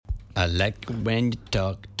I like when you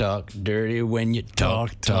talk dirty when you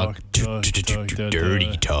talk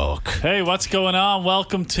dirty talk. Hey, what's going on?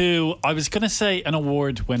 Welcome to, I was going to say an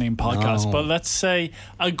award-winning podcast, but let's say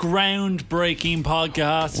a groundbreaking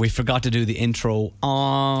podcast. We forgot to do the intro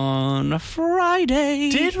on Friday.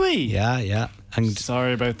 Did we? Yeah. And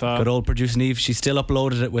sorry about that. good old producer Neve, she still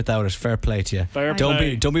uploaded it without it. Fair play to you. Fair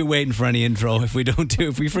play. Don't be waiting for any intro if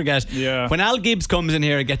we forget. Yeah. When Al Gibbs comes in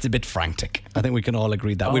here, it gets a bit frantic. I think we can all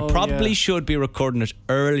agree that. We probably should be recording it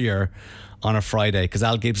earlier on a Friday because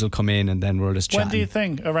Al Gibbs will come in and then we're just chatting. When do you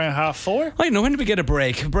think? Around 4:30? I don't know. When did we get a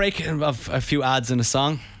break? A break of a few ads and a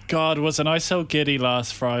song. God, wasn't I so giddy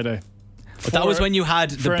last Friday? But that was when you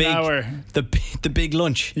had the big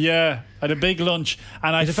lunch. Yeah, I had a big lunch,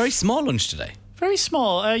 and I had a very small lunch today. Very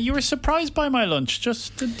small. You were surprised by my lunch.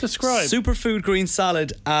 Just to describe. Superfood green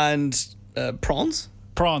salad and prawns.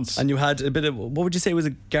 Prawns. And you had a bit of, what would you say was a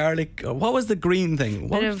garlic? What was the green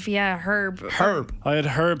thing? Herb. Herb. I had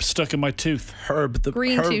herb stuck in my tooth.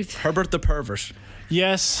 Tooth. Herbert the pervert.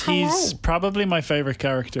 Yes, he's probably my favourite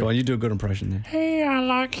character. Go on, you do a good impression there. Hey, I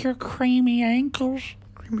like your creamy ankles.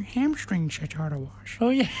 Creamy hamstrings you ought to wash. Oh,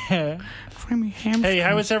 yeah. Creamy hamstrings. Hey,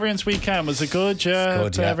 how was everyone's weekend? Was it good? Yeah.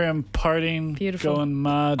 Good, yeah. Everyone partying, beautiful, going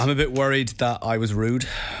mad. I'm a bit worried that I was rude.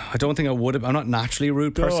 I don't think I would have. I'm not naturally a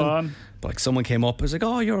rude person. Go on. But like someone came up, I was like,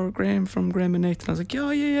 "Oh, you're Graham from Graham and Nathan." I was like,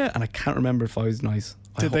 "Yeah." And I can't remember if I was nice.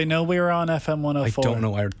 Did they know we were on FM 104? I don't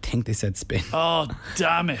know. I think they said spin. Oh,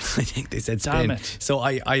 damn it. I think they said spin. Damn it. So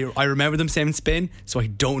I remember them saying spin, so I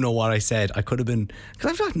don't know what I said. I could have been,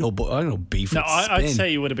 because I've got no beef with spin. I'd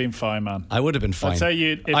say you would have been fine, man. I would have been fine. I'd say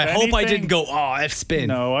you. I hope I didn't go, F spin.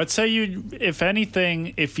 No, I'd say you, if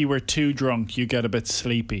anything, if you were too drunk, you get a bit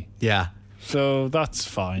sleepy. Yeah. So that's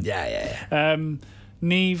fine. Yeah.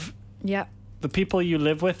 Neve. Yeah. The people you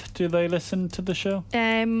live with, do they listen to the show?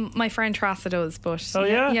 My friend Trassa does, but oh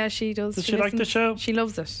yeah, yeah, she does. Does she like the show? She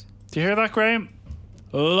loves it. Do you hear that, Graham?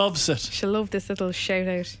 Loves it. She'll love this little shout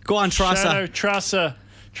out. Go on, Trassa. Shout out, Trassa.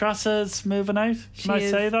 Trassa's moving out. Can I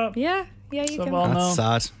say that? Yeah, you can. That's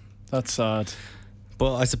sad. That's sad.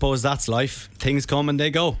 But I suppose that's life. Things come and they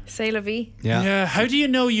go. C'est la vie. Yeah. How do you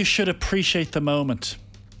know you should appreciate the moment?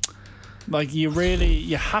 Like you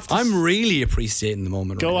have to. I'm really appreciating the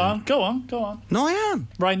moment. Go on. No, I am.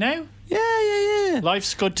 Right now? Yeah.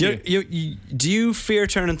 Life's good to you. Do you fear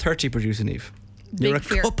turning 30, producer Neve? You're a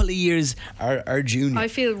couple of years our junior. I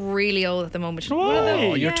feel really old at the moment.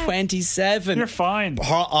 Oh, you're 27. You're fine.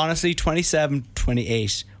 Honestly, 27,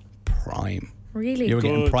 28, prime. Really? You were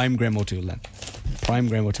getting prime Graham O'Toole then. Prime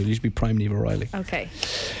Graham O'Toole. You should be prime Neve O'Reilly. Okay.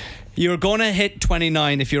 You're going to hit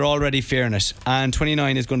 29 if you're already fearing it, and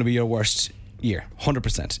 29 is going to be your worst year,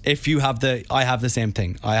 100%. If you have I have the same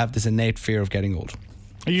thing. I have this innate fear of getting old.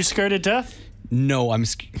 Are you scared of death? No, I'm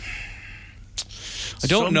I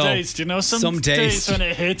don't know. Some days, do you know some days when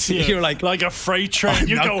it hits you, you're like a freight train,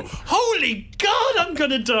 you go, holy God, I'm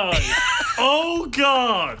going to die. Oh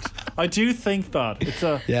God. I do think that. It's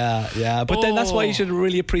a yeah. But then that's why you should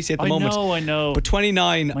really appreciate the moment. I know. But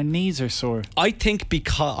 29, my knees are sore. I think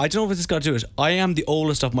because I don't know if it's got to do it. I am the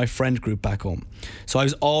oldest of my friend group back home, so I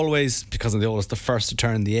was always, because I'm the oldest, the first to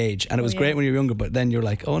turn the age, and it was great when you were younger. But then you're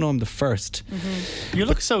like, oh no, I'm the first. Mm-hmm. You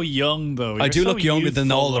look so young though. I do look younger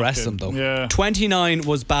than all the rest of them though. Yeah. 29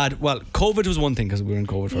 was bad. Well, COVID was one thing because we were in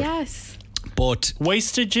COVID. Yes. But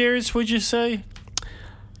wasted years, would you say?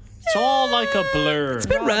 It's all like a blur. It's a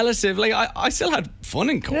bit relative. Like I still had fun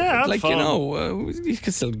in COVID. Yeah, like fun. You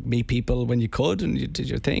could still meet people when you could, and you did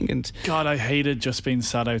your thing. And God, I hated just being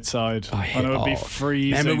sat outside. And it would be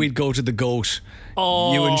freezing. Remember, we'd go to the Goat.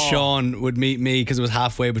 Oh, you and Sean would meet me because it was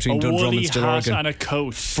halfway between Dundrum and Stillorgan. And a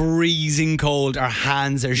coat. Freezing cold. Our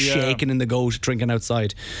hands are shaking in the Goat, drinking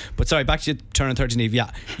outside. But sorry, back to you turning 30, Neve.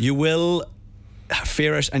 Yeah, you will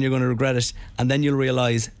fear it and you're going to regret it, and then you'll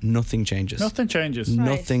realise nothing changes. Nothing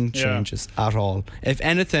changes At all. If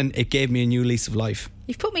anything, it gave me a new lease of life.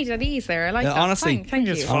 You've put me at ease there. I like that. Honestly, thank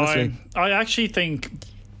you. It's fine. I actually think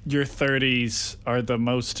your 30s are the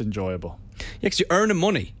most enjoyable. Yeah, because you're earning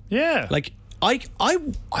money. Yeah. Like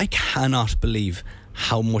I cannot believe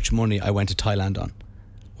how much money I went to Thailand on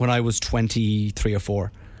when I was 23 or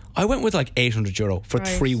 4. I went with like €800 for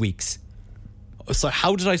 3 weeks. So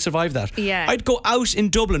how did I survive that? Yeah. I'd go out in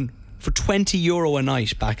Dublin for €20 a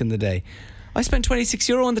night back in the day. I spent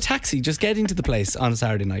 €26 on the taxi just getting to the place on a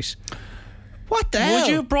Saturday night. What the hell? Would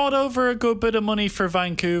you have brought over a good bit of money for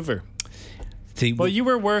Vancouver? See, well, you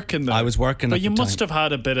were working there. I was working but at the you must time. have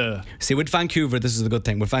had a bit of... See, with Vancouver, this is the good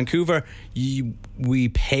thing. With Vancouver, we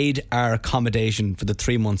paid our accommodation for the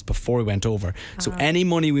 3 months before we went over. So any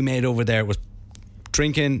money we made over there was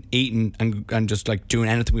drinking, eating, and just like doing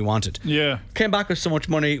anything we wanted. Yeah. Came back with so much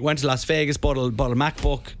money. Went to Las Vegas, bought a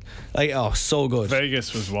MacBook. Like, so good.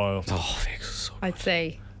 Vegas was wild. Oh, Vegas was so good. I'd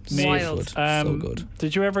say Neat. wild. So good.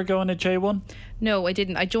 Did you ever go on a J1? No, I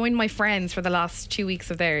didn't. I joined my friends for the last 2 weeks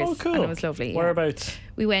of theirs. Oh, cool. And it was lovely. Whereabouts?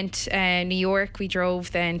 We went New York. We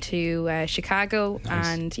drove then to Chicago. Nice.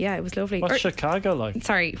 And yeah, it was lovely. What's Chicago like?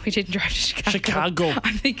 Sorry, we didn't drive to Chicago. Chicago.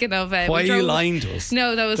 I'm thinking of. Why we are you lying to us?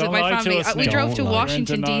 No, that was Don't with my lie to family. us, We Nick. drove to Don't lie.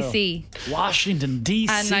 Washington, You're in D.C. Washington,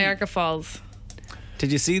 D.C. and Niagara Falls.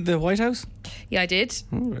 Did you see the White House? Yeah, I did.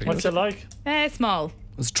 What's it like? Small.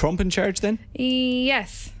 Was Trump in charge then?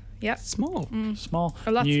 Yes. Yep. Small. Small.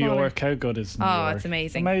 A lot New smaller. York, how good is New York? It's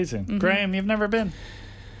amazing. Amazing. Graham, you've never been?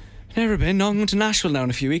 Never been. No, I'm going to Nashville now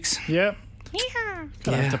in a few weeks. Yeah. Yeah.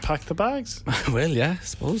 Gonna Yeah. have to pack the bags. Well, yeah, I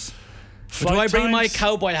suppose. But do Flight I bring my times?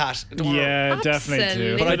 cowboy hat? Yeah, definitely do.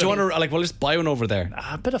 Absolutely. But I don't want to, like, we'll just buy one over there.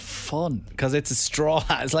 A bit of fun. Because it's a straw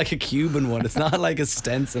hat. It's like a Cuban one. It's not like a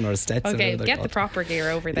Stetson or a Stetson. Okay, or whatever get they're the called. proper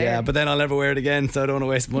gear over there. Yeah, but then I'll never wear it again, so I don't want to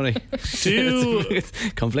waste money. Do It's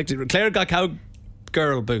conflicted. Claire got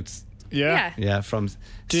cowgirl boots. yeah. Yeah, from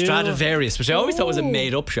Do- Stradivarius, which I always thought was a Oh.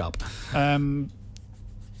 made-up shop.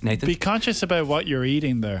 Nathan, Be conscious about what you're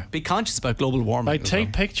eating there. be conscious about global warming. Like, as take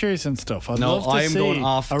well. pictures and stuff. I'd No, love to I'm see going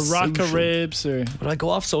off a rack of social. ribs or. But I go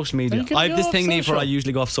off social media. You can I have go this off thing, Neve, where I social.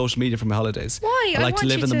 usually go off social media for my holidays. Why? I like to want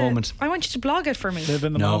live you in the moment. I want you to blog it for me. Live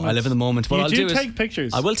in the No, moment. I live in the moment. What You I'll do do is take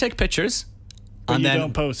pictures. I will take pictures, But and you then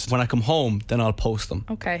don't post. when I come home, then I'll post them.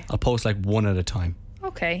 Okay. I'll post like one at a time.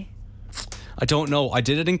 Okay. I don't know. I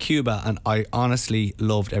did it in Cuba, and I honestly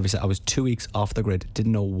loved every set. I was 2 weeks off the grid.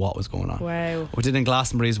 Didn't know what was going on. Wow. I did it in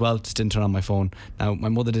Glastonbury as well. Just didn't turn on my phone. Now my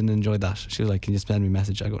mother didn't enjoy that. She was like, "Can you send me a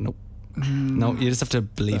message?" I go, "Nope." No, you just have to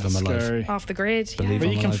believe That's I'm alive. scary. Off the grid. Believe But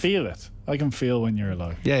I'm you can alive. feel it. I can feel when you're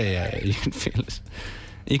alive. Yeah. You can feel it.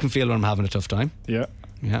 You can feel when I'm having a tough time. Yeah.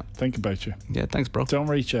 Yeah. Think about you. Yeah. Thanks, bro. Don't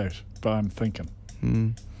reach out, but I'm thinking.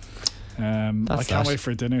 I That's can't that. wait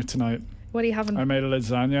for dinner tonight. What are you having? I made a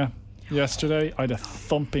lasagna yesterday. I had a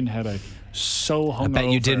thumping headache. So hungover. I bet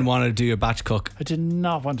you didn't want to do your batch cook. I did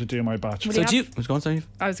not want to do my batch. What So do do you you? What's going on?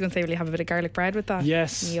 I was going to say, will you have a bit of garlic bread with that?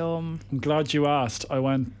 Yes. Yum. I'm glad you asked. I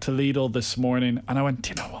went to Lidl this morning and I went, do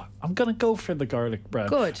you know what? I'm going to go for the garlic bread.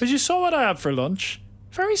 Good. Because you saw what I had for lunch.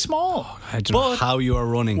 Very small. I don't know But how you are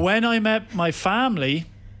running. when I met my family,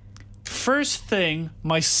 first thing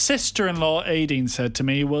my sister-in-law Aideen said to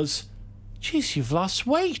me was, "Geez, you've lost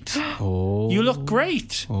weight. Oh. You look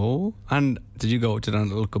great." Oh. And did you go to that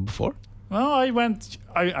look good before? Well, I went.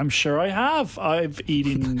 I'm sure I have. I've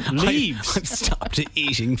eaten leaves. I've stopped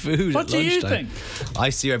eating food. What at do you lunchtime. think? I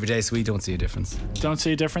see you every day, so we don't see a difference. Don't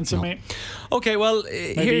see a difference in me. Okay, well,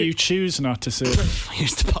 Maybe you choose not to see it.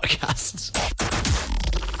 here's the podcast.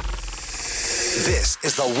 This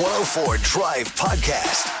is the 104 Drive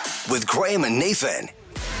Podcast with Graham and Nathan.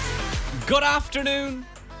 Good afternoon.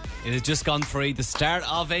 It has just gone 3, the start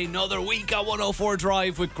of another week at 104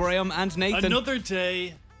 Drive with Graham and Nathan. Another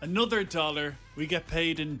day, another dollar. We get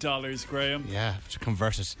paid in dollars, Graham. Yeah, to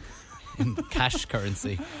convert it in cash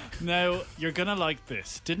currency. Now, you're going to like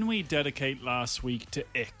this. Didn't we dedicate last week to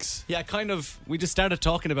Ix? Yeah, kind of. We just started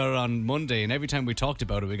talking about it on Monday, and every time we talked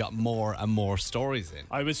about it, we got more and more stories in.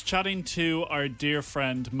 I was chatting to our dear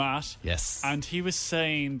friend Matt. Yes. And he was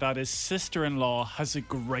saying that his sister-in-law has a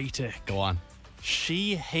great ick. Go on.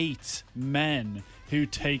 She hates men who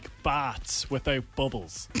take baths without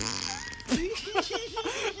bubbles. Isn't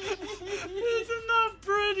that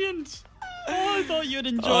brilliant? Oh, I thought you'd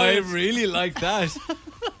enjoy I it. really like that.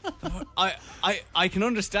 I can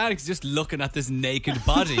understand because just looking at this naked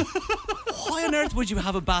body. Why on earth would you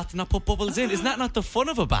have a bath and not put bubbles in? Isn't that not the fun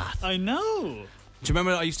of a bath? I know. Do you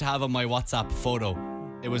remember I used to have on my WhatsApp photo?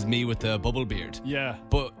 It was me with the bubble beard. Yeah.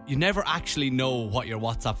 But you never actually know what your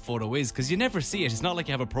WhatsApp photo is because you never see it. It's not like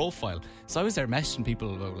you have a profile. So I was there messaging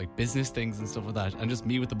people about like business things and stuff like that, and just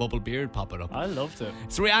me with the bubble beard popping up. I loved it.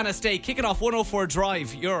 It's Rihanna Stay kicking off 104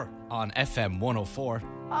 Drive. You're on FM 104.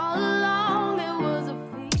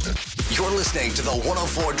 You're listening to the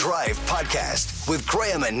 104 Drive Podcast with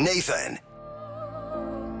Graham and Nathan.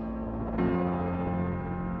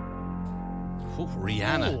 Oh,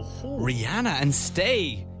 Rihanna. Rihanna and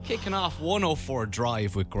Stay kicking off 104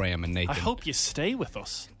 Drive with Graham and Nathan. I hope you stay with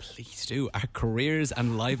us. Please do. Our careers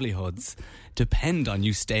and livelihoods depend on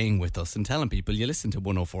you staying with us and telling people you listen to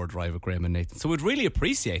 104 Drive with Graham and Nathan. So we'd really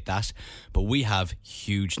appreciate that. But we have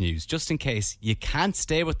huge news. Just in case you can't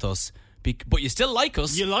stay with us, but you still like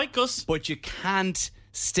us. You like us? But you can't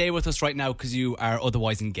stay with us right now because you are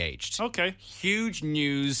otherwise engaged. Okay. Huge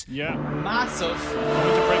news. Yeah. Massive. I'm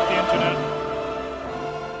going to break the internet.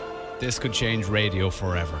 This could change radio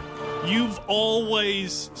forever. You've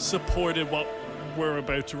always supported what we're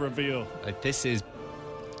about to reveal. Like, this is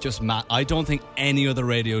just mad. I don't think any other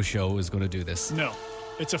radio show is going to do this. No.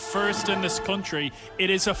 It's a first in this country. It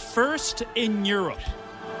is a first in Europe.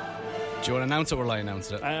 Do you want to announce it or will I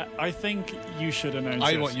announce it? I think you should announce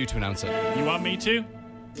it. I want you to announce it. You want me to?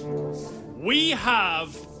 We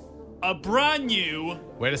have a brand new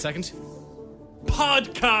Wait a second.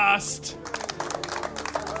 podcast.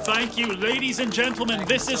 Thank you, ladies and gentlemen.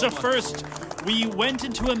 This is a first. We went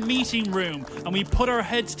into a meeting room and we put our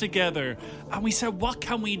heads together and we said, what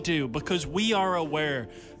can we do? Because we are aware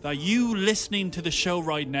that you listening to the show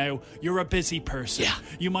right now, you're a busy person. Yeah.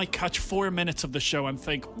 You might catch 4 minutes of the show and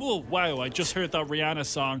think, oh, wow, I just heard that Rihanna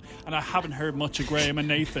song and I haven't heard much of Graham and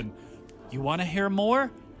Nathan. You want to hear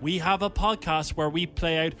more? We have a podcast where we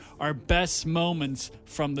play out our best moments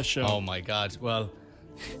from the show. Oh my God. Well,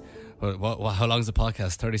 how long is the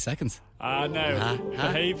podcast? 30 seconds? No.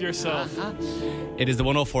 Behave yourself. It is the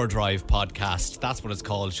 104 Drive podcast. That's what it's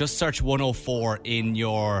called. Just search 104 in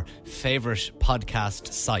your favourite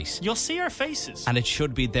podcast site. You'll see our faces. And it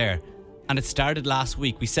should be there. And it started last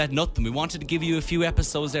week. We said nothing. We wanted to give you a few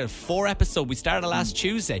episodes there. 4 episodes. We started last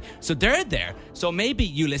Tuesday. So they're there. So maybe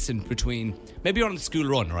you listen maybe you're on the school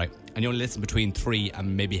run, right? And you only listen between 3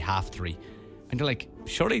 and maybe half 3. And you're like,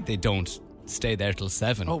 surely they don't stay there till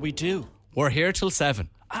 7. Oh, we do. We're here till 7.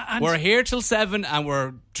 We're here till 7 and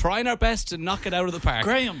we're trying our best to knock it out of the park.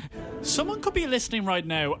 Graham, someone could be listening right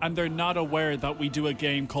now and they're not aware that we do a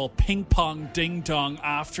game called Ping Pong Ding Dong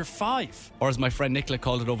After 5. Or as my friend Nicola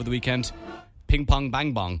called it over the weekend, Ping Pong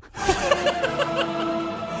Bang Bong.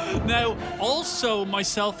 Now, also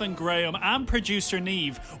myself and Graham and producer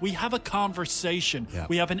Niamh, we have a conversation. Yeah.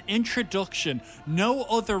 We have an introduction. No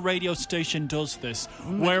other radio station does this,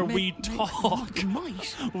 where we talk.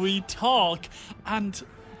 We talk, and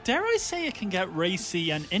dare I say it can get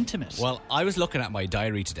racy and intimate. Well, I was looking at my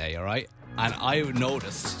diary today, all right? And I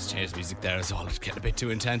noticed, change music there as well, it's getting a bit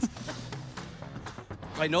too intense.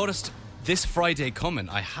 I noticed this Friday coming,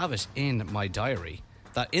 I have it in my diary,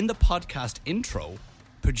 that in the podcast intro,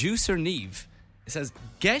 producer Niamh, it says,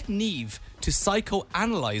 get Niamh to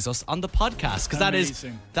psychoanalyze us on the podcast. Because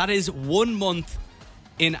that is 1 month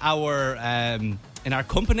in our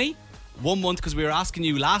company. 1 month, because we were asking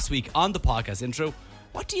you last week on the podcast intro,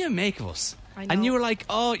 what do you make of us? I know. And you were like,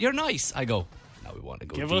 oh, you're nice. I go, no, we want to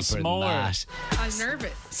go Give deeper us than more. that. I'm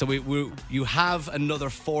nervous. So you have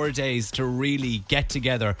another 4 days to really get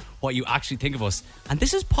together what you actually think of us. And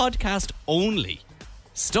this is podcast only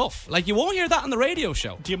stuff. Like, you won't hear that on the radio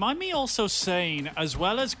show. Do you mind me also saying, as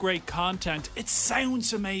well as great content, it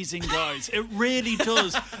sounds amazing, guys. It really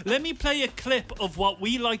does. Let me play a clip of what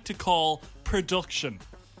we like to call production.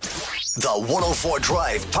 The 104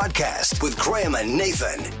 Drive podcast with Graham and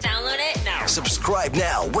Nathan. Download it now. Subscribe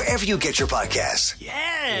now wherever you get your podcasts.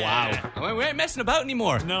 Yeah. Wow. We ain't messing about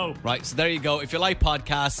anymore. No. Right, so there you go. If you like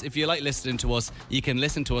podcasts, if you like listening to us, you can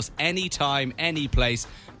listen to us anytime, any place.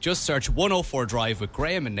 Just search 104 Drive with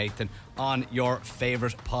Graham and Nathan on your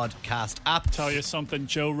favourite podcast app. Tell you something,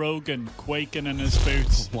 Joe Rogan quaking in his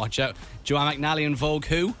boots. Watch out. Joanne McNally and Vogue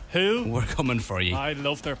Who? Who? We're coming for you. I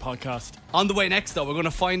love their podcast. On the way next, though, we're going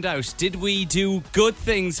to find out, did we do good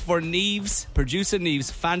things for producer Niamh's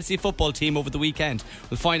fantasy football team over the weekend?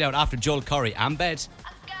 We'll find out after Joel Curry and Bed.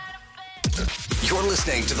 You're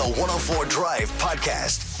listening to the 104 Drive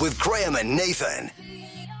podcast with Graham and Nathan.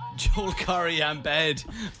 Joel Curry and Bed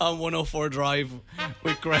on 104 Drive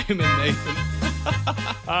with Graham and Nathan.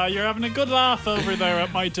 You're having a good laugh over there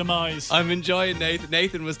at my demise. I'm enjoying Nathan.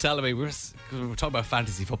 Nathan was telling me, we're talking about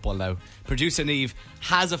fantasy football now. Producer Niamh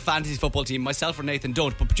has a fantasy football team. Myself and Nathan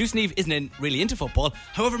don't, but Producer Niamh isn't really into football.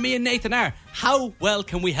 However, me and Nathan are. How well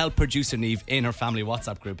can we help Producer Niamh in her family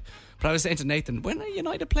WhatsApp group? But I was saying to Nathan, when are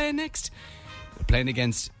United playing next? We're playing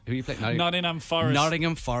against, who are you playing? Nottingham Forest.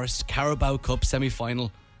 Nottingham Forest, Carabao Cup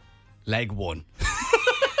semi-final, leg 1.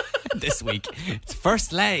 This week. It's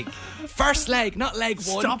first leg, not leg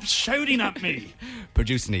 1. Stop shouting at me.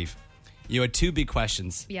 Producer Niamh, you had 2 big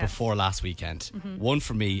questions Yes. before last weekend. One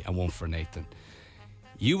for me and one for Nathan.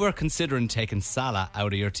 You were considering taking Salah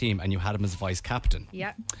out of your team and you had him as vice captain.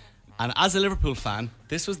 Yeah. And as a Liverpool fan,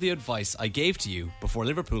 this was the advice I gave to you before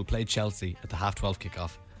Liverpool played Chelsea at the half-12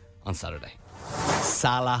 kickoff on Saturday.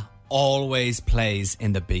 Salah always plays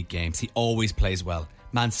in the big games. He always plays well.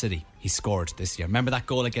 Man City, he scored this year. Remember that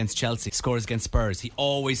goal against Chelsea? He scores against Spurs. He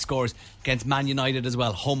always scores against Man United as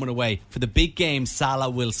well, home and away. For the big games, Salah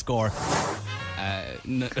will score.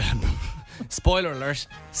 Spoiler alert,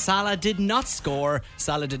 Salah did not score.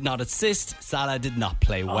 Salah did not assist. Salah did not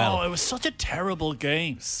play well. Oh, it was such a terrible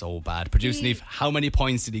game. So bad. Producer Niamh, how many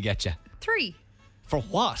points did he get you? 3. For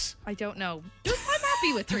what? I don't know. I'm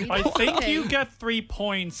happy with 3. I That's think okay. you get 3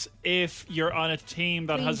 points if you're on a team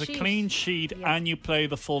that Clean has a sheet. clean sheet Yeah. and you play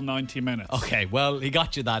the full 90 minutes. Okay, well, he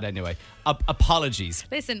got you that anyway. Apologies.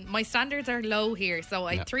 Listen, my standards are low here, so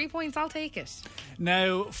 3 points, I'll take it.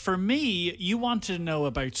 Now, for me, you wanted to know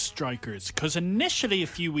about strikers because initially a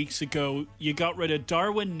few weeks ago you got rid of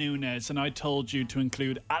Darwin Núñez and I told you to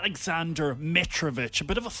include Alexander Mitrovic, a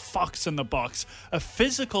bit of a fox in the box, a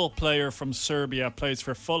physical player from Serbia, plays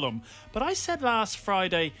for Fulham. But I said last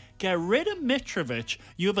Friday, get rid of Mitrovic,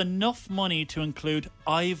 you have enough money to include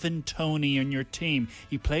Ivan Toney in your team.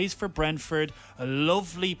 He plays for Brentford, a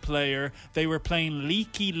lovely player. They were playing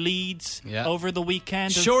leaky Leeds over the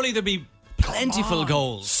weekend. Surely there'd be plentiful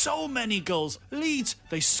goals. So many goals. Leeds,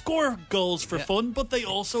 they score goals for fun, but they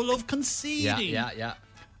also love conceding. Yeah.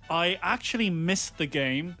 I actually missed the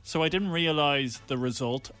game, so I didn't realise the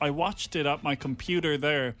result. I watched it at my computer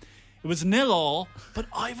there. It was 0-0, but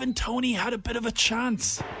Ivan Toney had a bit of a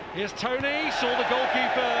chance. Here's Toney, saw the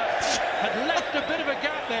goalkeeper had left a bit of a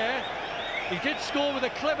gap there. He did score with a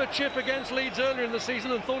clever chip against Leeds earlier in the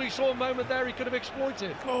season and thought he saw a moment there he could have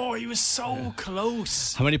exploited. Oh, he was so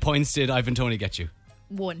close. How many points did Ivan Toney get you?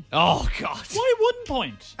 1. Oh, God. Why 1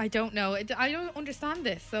 point? I don't know. I don't understand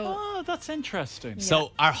this, so... Oh, that's interesting.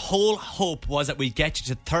 So our whole hope was that we'd get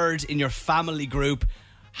you to third in your family group.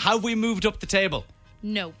 Have we moved up the table?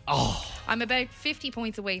 No. Oh. I'm about 50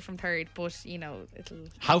 points away from third, but, it'll...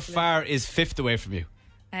 How far is fifth away from you?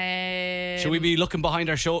 Should we be looking behind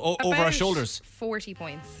our over our shoulders? 40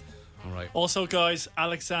 points. All right. Also, guys,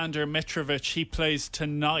 Alexander Mitrovic, he plays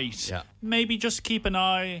tonight. Yeah. Maybe just keep an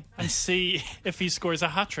eye and see if he scores a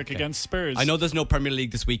hat-trick against Spurs. I know there's no Premier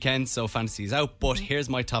League this weekend, so fantasy's out, but here's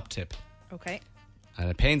my top tip. Okay. And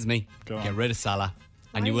it pains me. Go on. Get rid of Salah,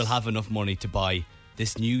 and you will have enough money to buy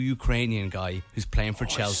this new Ukrainian guy who's playing for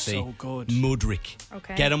Chelsea. so good. Mudryk.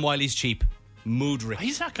 Okay. Get him while he's cheap. Mudryk.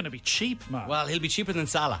 He's not going to be cheap, man. Well, he'll be cheaper than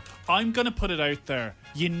Salah. I'm going to put it out there.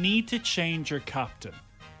 You need to change your captain.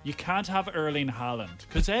 You can't have Erling Haaland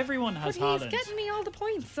because everyone has But he's Haaland. getting me all the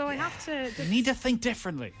points, so I have to... You need to think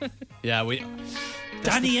differently. Yeah, we.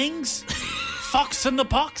 Danny Ings, Fox in the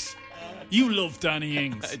box. You love Danny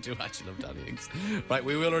Ings. I do actually love Danny Ings. Right,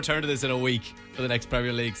 we will return to this in a week for the next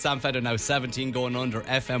Premier League. Sam Fender now 17 going under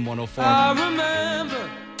FM 104. I remember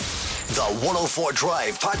The 104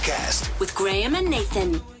 Drive Podcast. with Graham and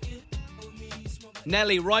Nathan.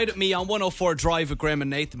 Nelly, ride at me on 104 Drive with Graham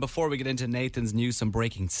and Nathan. Before we get into Nathan's news, some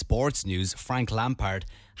breaking sports news. Frank Lampard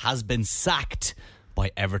has been sacked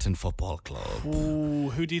by Everton Football Club.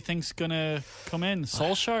 Ooh, who do you think's going to come in?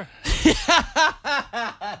 Solskjaer?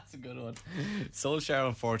 That's a good one. Solskjaer,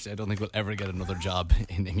 unfortunately, I don't think will ever get another job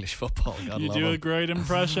in English football. God You love do him. a great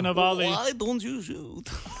impression of Ali. Why don't you shoot?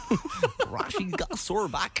 Rashi's got a sore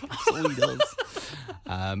back, so he does.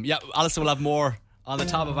 Alison will have more on the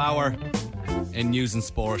top of hour in news and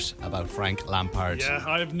sport about Frank Lampard. Yeah,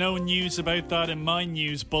 I have no news about that in my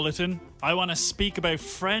news bulletin. I want to speak about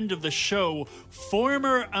friend of the show,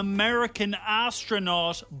 former American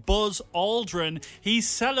astronaut Buzz Aldrin. He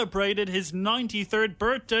celebrated his 93rd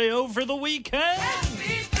birthday over the weekend.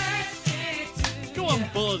 Go on,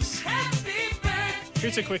 Buzz.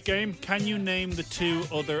 Here's a quick game. Can you name the 2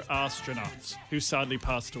 other astronauts who sadly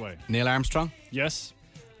passed away? Neil Armstrong Yes?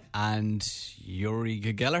 and Yuri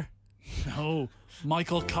Gagarin, No.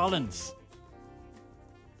 Michael Collins?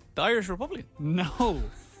 the Irish Republican. No.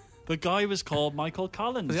 The guy was called Michael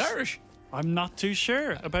Collins. The Irish. I'm not too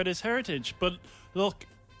sure about his heritage, but look,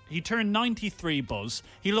 he turned 93, Buzz.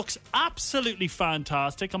 He looks absolutely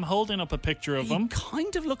fantastic. I'm holding up a picture of He him.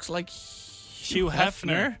 kind of looks like Hugh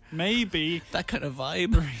Hefner. Maybe That kind of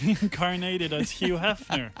vibe. reincarnated as Hugh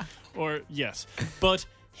Hefner. Or, yes. But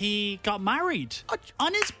he got married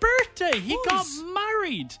on his birthday. He got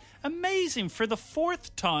married. Amazing. For the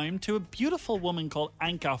 4th time to a beautiful woman called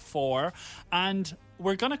Anka 4. And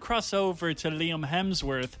we're going to cross over to Liam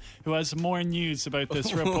Hemsworth, who has more news about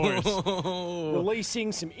this report.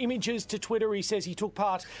 Releasing some images to Twitter. He says he took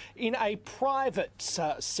part in a private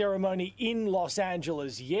ceremony in Los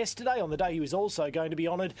Angeles yesterday, on the day he was also going to be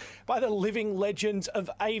honoured by the living legends of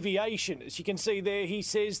aviation. As you can see there, he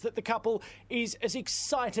says that the couple is as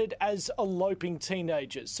excited as eloping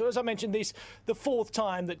teenagers. So as I mentioned, this the 4th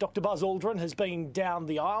time that Dr. Buzz Aldrin has been down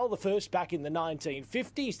the aisle. The first back in the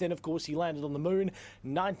 1950s. Then, of course, he landed on the moon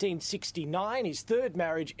 1969. His 3rd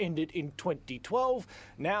marriage ended in 2012.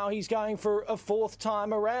 Now he's going for a 4th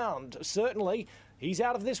time around. Certainly, he's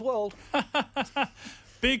out of this world.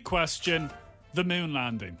 Big question, the moon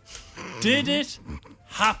landing. Did it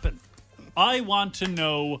happen? I want to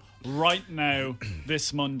know right now,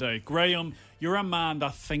 this Monday. Graham, you're a man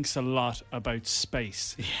that thinks a lot about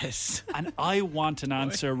space. Yes. And I want an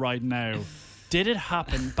answer right now. Did it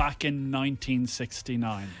happen back in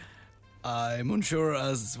 1969? I'm unsure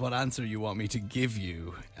as what answer you want me to give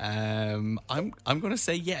you. I'm going to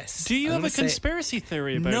say yes. Do you I'm have gonna a conspiracy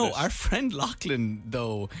theory about it? No, our friend Lachlan,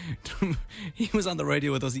 though, he was on the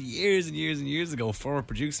radio with us years and years and years ago, former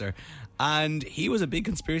producer, and he was a big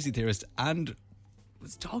conspiracy theorist and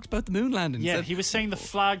talked about the moon landing. Yeah, Said, he was saying the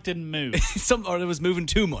flag didn't move. or it was moving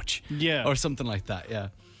too much. Yeah. Or something like that, yeah.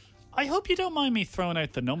 I hope you don't mind me throwing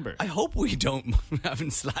out the number. I hope we don't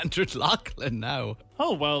haven't slandered Lachlan now.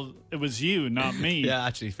 Oh, well, it was you, not me. Yeah,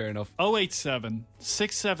 actually, fair enough. 087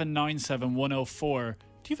 6797 104.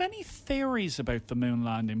 Do you have any theories about the moon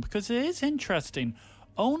landing? Because it is interesting.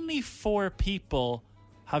 Only 4 people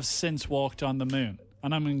have since walked on the moon,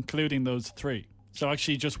 and I'm including those 3. So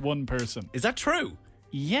actually just 1 person. Is that true?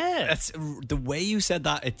 Yeah. That's the way you said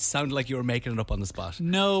that. It sounded like you were making it up on the spot.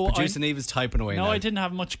 No, Producer Neve is typing away now. No, I didn't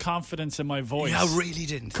have much confidence in my voice. Yeah, I really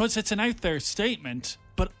didn't. Because it's an out there statement,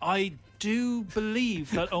 but I do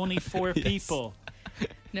believe that only 4 people.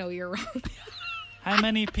 No, you're wrong. How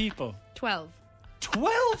many people? 12.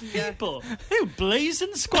 12 people? Who,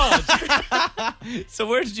 Blazing Squad? So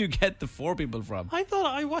where did you get the 4 people from? I thought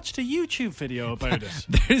I watched a YouTube video about it.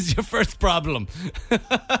 There's your first problem.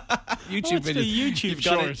 YouTube What's the YouTube You've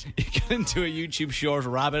short? You got into a YouTube short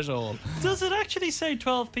rabbit hole. Does it actually say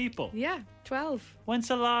 12 people? Yeah, 12. When's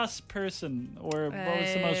the last person, or what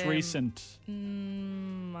was the most recent?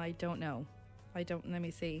 I don't know. Let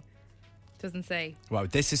me see. Doesn't say. Wow,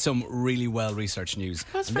 this is some really well researched news.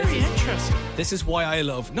 That's very interesting. This is why I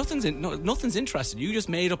love nothing's interesting. You just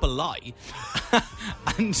made up a lie,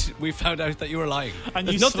 and we found out that you were lying. And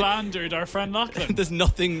There's you nothing, slandered our friend Lachlan. There's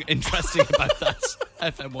nothing interesting about that.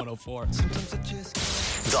 FM 104.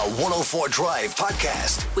 The 104 Drive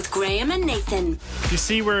Podcast. With Graham and Nathan. You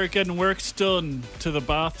see, we're getting works done to the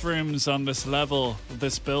bathrooms on this level of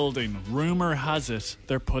this building. Rumour has it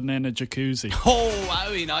they're putting in a jacuzzi. Oh,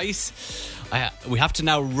 wowie, nice. We have to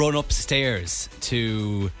now run upstairs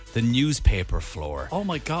to the newspaper floor. Oh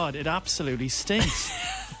my God, it absolutely stinks.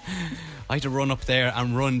 I had to run up there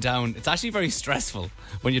and run down. It's actually very stressful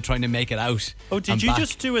when you're trying to make it out. Oh, did and you back.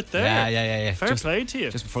 just do it there? Yeah. Fair play to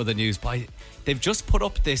you. Just before the news. But they've just put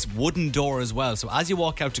up this wooden door as well. So as you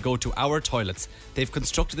walk out to go to our toilets, they've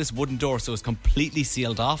constructed this wooden door so it's completely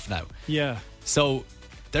sealed off now. Yeah. So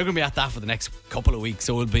they're going to be at that for the next couple of weeks.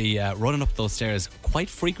 So we'll be running up those stairs quite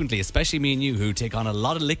frequently, especially me and you, who take on a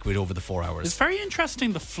lot of liquid over the 4 hours. It's very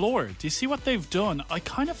interesting, the floor. Do you see what they've done? I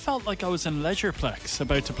kind of felt like I was in Leisureplex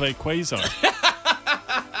about to play Quasar.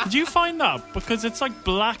 Did you find that? Because it's like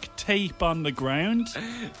black tape on the ground.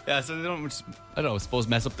 Yeah, so they don't, I don't know, I suppose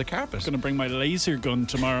mess up the carpet. I'm going to bring my laser gun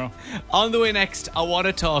tomorrow. On the way next, I want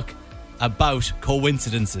to talk about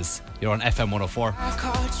coincidences. You're on FM 104. I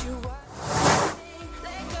caught you.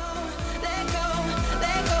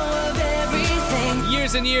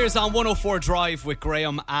 Years and years on 104 Drive with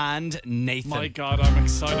Graham and Nathan. My God, I'm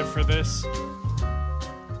excited for this.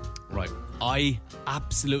 Right. I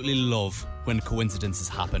absolutely love when coincidences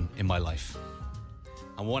happen in my life.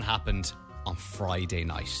 And one happened on Friday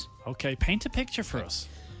night. Okay, paint a picture for us.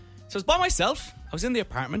 So I was by myself. I was in the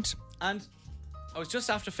apartment and I was just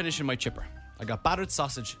after finishing my chipper. I got battered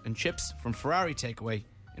sausage and chips from Ferrari Takeaway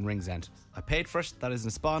in Ringsend. I paid for it. That isn't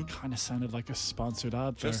a spawn. Kind of sounded like a sponsored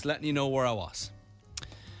ad there. Just letting you know where I was.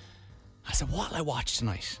 I said, what'll I watch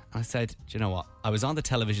tonight? And I said, do you know what? I was on the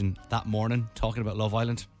television that morning talking about Love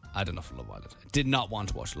Island. I had enough of Love Island. I did not want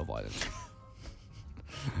to watch Love Island.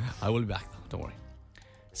 I will be back though, don't worry.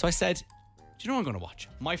 So I said, do you know what I'm going to watch?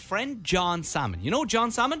 My friend John Salmon. You know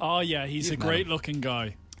John Salmon? Oh yeah, he's a great looking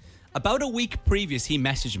guy. About a week previous, he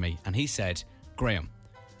messaged me and he said, Graham,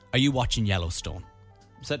 are you watching Yellowstone?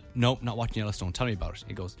 I said, no, not watching Yellowstone. Tell me about it.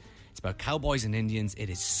 He goes, it's about cowboys and Indians. It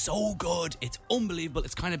is so good. It's unbelievable.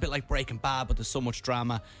 It's kind of a bit like Breaking Bad, but there's so much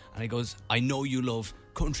drama. And he goes, I know you love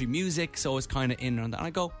country music, so it's kind of in on that. And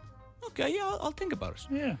I go, okay, yeah, I'll think about it.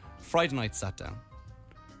 Yeah. Friday night, sat down.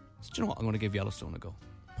 I said, do you know what? I'm going to give Yellowstone a go.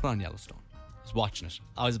 Put on Yellowstone. I was watching it.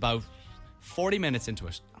 I was about 40 minutes into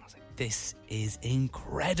it. And I was like, this is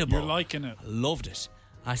incredible. You're liking it. Loved it.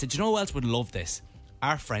 And I said, do you know who else would love this?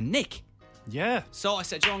 Our friend Nick. Yeah. So I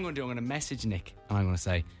said, you know what I'm going to do? I'm going to message Nick and I'm going to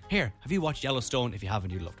say, here, have you watched Yellowstone? If you haven't,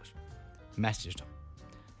 you loved it. Messaged him.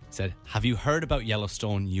 Said, have you heard about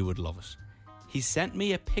Yellowstone? You would love it. He sent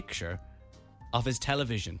me a picture of his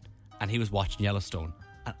television and he was watching Yellowstone.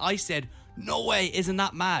 And I said, no way, isn't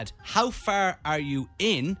that mad? How far are you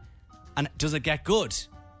in and does it get good?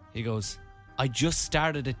 He goes, I just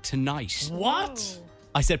started it tonight. What?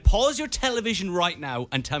 I said, pause your television right now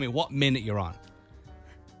and tell me what minute you're on.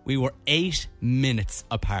 We were 8 minutes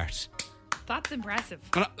apart. That's impressive.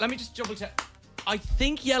 Let me just double check. I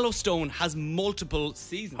think Yellowstone has multiple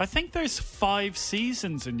seasons. I think there's 5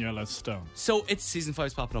 seasons in Yellowstone. So it's season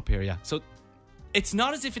 5's popping up here, yeah. So it's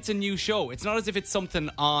not as if it's a new show. It's not as if it's something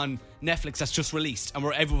on Netflix that's just released and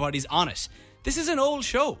where everybody's on it. This is an old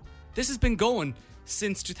show. This has been going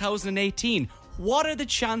since 2018. What are the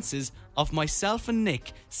chances of myself and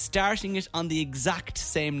Nick starting it on the exact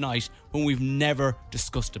same night when we've never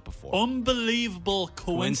discussed it before? Unbelievable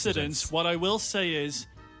coincidence. What I will say is,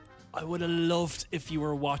 I would have loved if you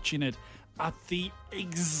were watching it at the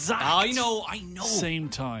exact I know. same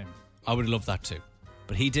time. I would have loved that too.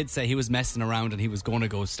 But he did say he was messing around and he was going to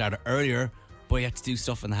go start it earlier, but he had to do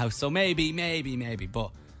stuff in the house. So maybe.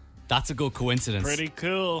 But that's a good coincidence. Pretty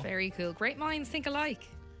cool. Very cool. Great minds think alike.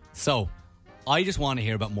 So, I just want to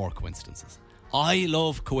hear about more coincidences. I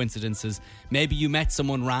love coincidences. Maybe you met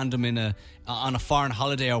someone random on a foreign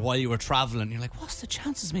holiday or while you were travelling. You're like, what's the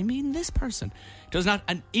chances of me meeting this person? Does not,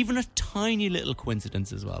 and even a tiny little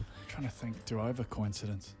coincidence as well. I'm trying to think, do I have a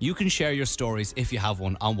coincidence? You can share your stories if you have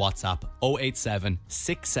one on WhatsApp 087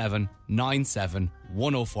 6797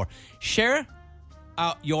 104. Share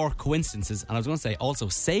your coincidences, and I was going to say also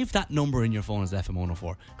save that number in your phone as FM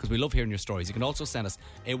 104 because we love hearing your stories. You can also send us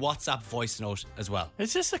a WhatsApp voice note as well.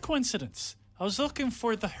 Is this a coincidence? I was looking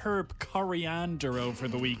for the herb coriander over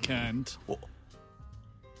the weekend.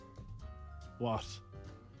 What?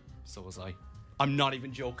 So was I. I'm not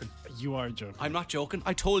even joking. You are joking. I'm not joking.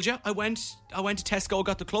 I told you. I went to Tesco,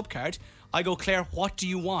 got the club card. I go, Claire, what do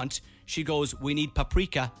you want? She goes, we need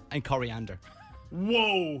paprika and coriander.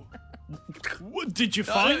 Whoa. What, did you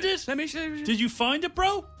find it? Let me show you. Did you find it,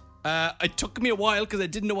 bro? It took me a while because I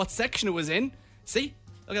didn't know what section it was in. See?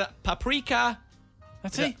 Look at that. Paprika.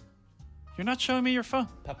 Let's see. You're not showing me your phone.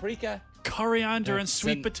 Paprika. Coriander and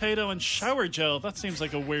sweet potato and shower gel. That seems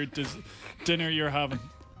like a weird dinner you're having.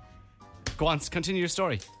 Go on, continue your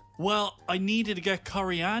story. Well, I needed to get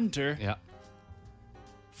coriander. Yeah.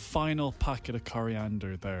 Final packet of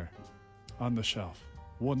coriander there on the shelf.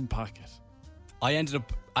 1 packet. I ended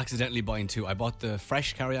up accidentally buying 2. I bought the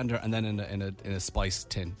fresh coriander and then in a spice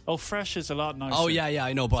tin. Oh, fresh is a lot nicer. Oh, yeah,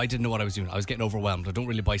 I know, but I didn't know what I was doing. I was getting overwhelmed. I don't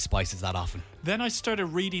really buy spices that often. Then I started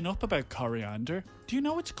reading up about coriander. Do you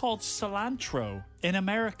know it's called cilantro in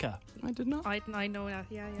America? I did not. I know that.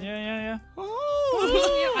 Yeah. Yeah.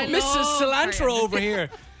 Oh, I Mrs. love Cilantro coriander. over here.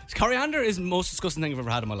 Coriander is the most disgusting thing I've ever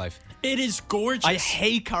had in my life. It is gorgeous. I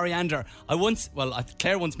hate coriander.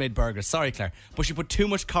 Claire once made burgers. Sorry, Claire. But she put too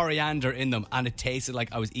much coriander in them and it tasted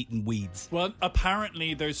like I was eating weeds. Well,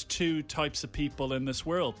 apparently there's 2 types of people in this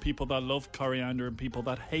world. People that love coriander and people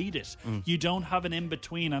that hate it. You don't have an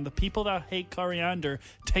in-between. And the people that hate coriander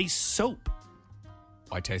taste soap.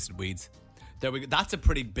 I tasted weeds. There we go. That's a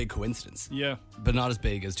pretty big coincidence. Yeah. But not as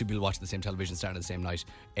big as 2 people watching the same television starting at the same night,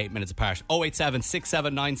 8 minutes apart. 087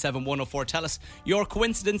 6797 104. Tell us your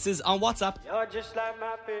coincidences on WhatsApp. You're just like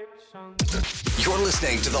my favorite song. You're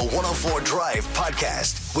listening to the 104 Drive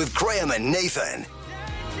podcast with Graham and Nathan.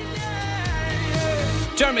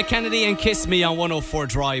 Dermot Kennedy and Kiss Me on 104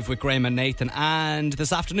 Drive with Graham and Nathan. And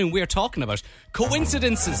this afternoon we are talking about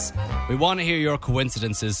coincidences. We want to hear your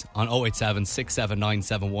coincidences on 087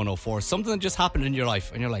 6797 104. Something that just happened in your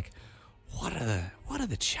life and you're like, what are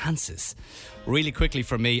the chances? Really quickly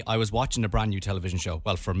for me, I was watching a brand new television show.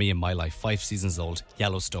 Well, for me in my life, 5 seasons old,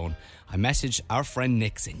 Yellowstone. I messaged our friend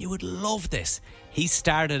Nick saying, you would love this. He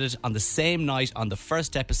started it on the same night on the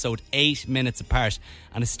first episode, 8 minutes apart.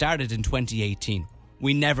 And it started in 2018.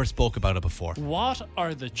 We never spoke about it before. What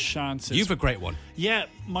are the chances? You've a great one. Yeah,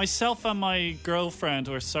 myself and my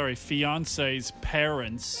fiance's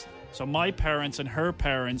parents, so my parents and her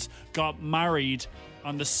parents, got married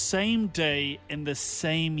on the same day in the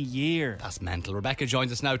same year. That's mental. Rebecca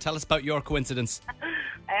joins us now. Tell us about your coincidence.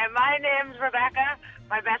 My name's Rebecca.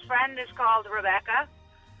 My best friend is called Rebecca.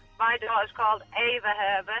 My daughter's called Ava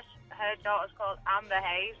Herbert. Her daughter's called Amber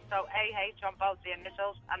Hayes, so AH on both the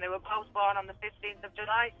initials, and they were both born on the 15th of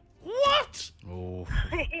July. What? Oh,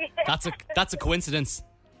 that's a coincidence.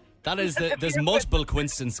 That is, there's multiple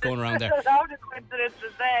coincidences going around there. There's a load of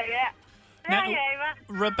coincidences there, yeah. Now, Hey,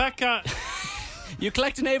 Ava. Rebecca, You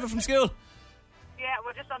collecting Ava from school? Yeah,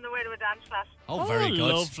 we're just on the way to a dance class. Oh, very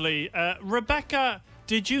good. Lovely. Rebecca,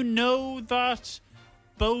 did you know that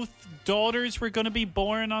both daughters were going to be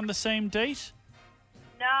born on the same date?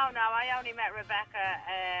 No, I only met Rebecca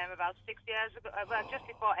about 6 years ago. Well, just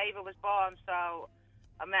before Ava was born, so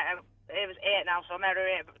I met her. It was 8 now, so I met her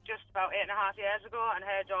just about 8.5 years ago, and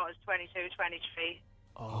her daughter's 22, 23.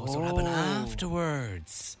 Oh, so what happened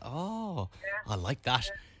afterwards? Oh, I like that.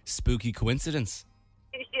 Spooky coincidence.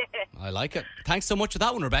 Yeah. I like it. Thanks so much for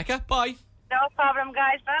that one, Rebecca. Bye. No problem,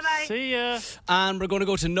 guys. Bye-bye. See ya. And we're going to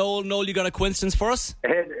go to Noel. Noel, you got a coincidence for us?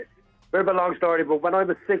 Bit of a long story, but when I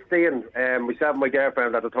was 16, myself and my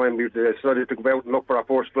girlfriend at the time, we decided to go out and look for our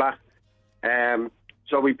first flat.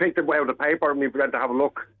 So we picked it out of the paper and we went to have a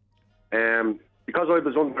look. Because I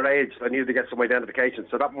was underage, I needed to get some identification.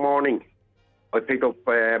 So that morning, I picked up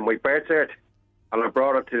my birth cert and I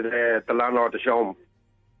brought it to the landlord to show him.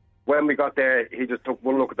 When we got there, he just took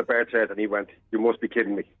one look at the birth cert and he went, "You must be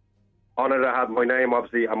kidding me." On it, I had my name,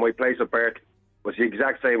 obviously, and my place of birth was the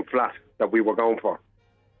exact same flat that we were going for.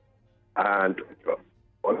 And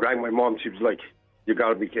I rang my mum. She was like, "You got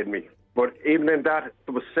to be kidding me." But even in that,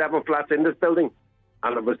 there was 7 flats in this building,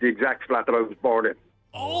 and it was the exact flat that I was born in.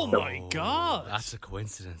 Oh, my God. That's a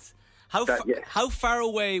coincidence. How far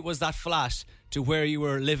away was that flat to where you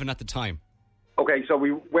were living at the time? Okay, so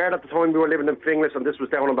we were at the time we were living in Finglas, and this was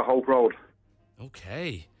down on the Hope Road.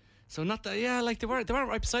 Okay. So not that, like they weren't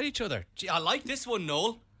right beside each other. Gee, I like this one,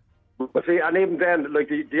 Noel. But see, and even then, like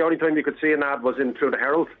the only time you could see an ad was in through the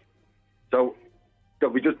Herald. So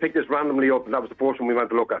we just picked this randomly up, and that was the first one we went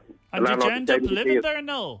to look at. And did you end up living there,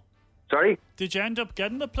 Noel? Sorry? Did you end up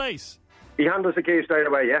getting the place? He handed us the keys straight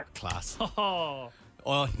away, yeah. Class. Oh,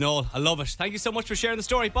 Noel, I love it. Thank you so much for sharing the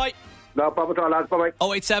story. Bye. No problem at all, lads. Bye-bye.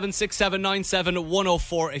 087 6797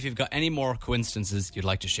 104 if you've got any more coincidences you'd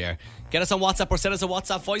like to share. Get us on WhatsApp or send us a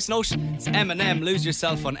WhatsApp voice note. It's Eminem, Lose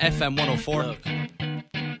Yourself on FM 104.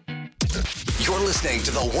 You're listening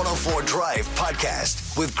to the 104 Drive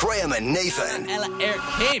podcast with Graham and Nathan. Ella Air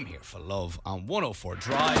came here for love on 104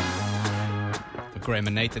 Drive with Graham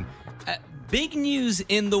and Nathan. Big news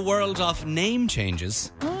in the world of name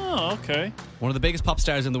changes. Oh, okay. One of the biggest pop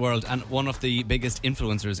stars in the world and one of the biggest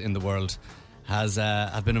influencers in the world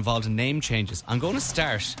have been involved in name changes. I'm going to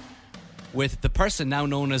start with the person now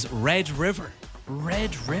known as Red River.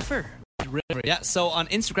 Red River? Yeah, so on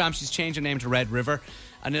Instagram she's changed her name to Red River,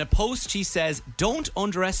 and in a post she says, "Don't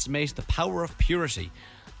underestimate the power of purity.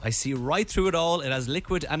 I see right through it all. It has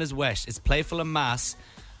liquid and is wet. It's playful and mass.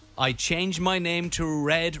 I changed my name to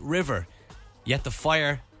Red River, yet the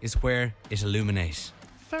fire is where it illuminates."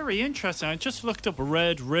 Very interesting. I just looked up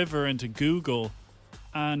Red River into Google,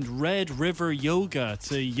 and Red River Yoga.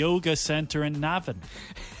 It's a yoga centre in Navan.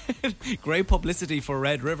 Great publicity for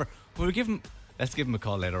Red River. Let's give him a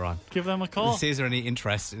call later on. Give them a call. See, is there any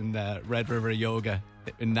interest in Red River Yoga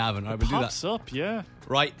in Navan? I will do that. Pops up, yeah.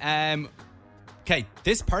 Right. Okay,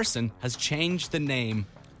 this person has changed the name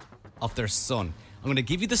of their son. I'm going to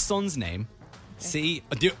give you the son's name. Okay. See,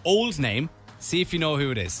 the old name. See if you know who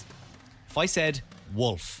it is. If I said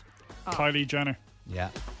Wolf. Oh. Kylie Jenner. Yeah.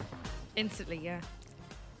 Instantly, yeah.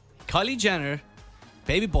 Kylie Jenner,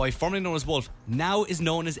 baby boy, formerly known as Wolf, now is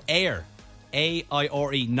known as Air.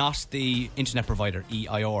 A-I-R-E, not the internet provider,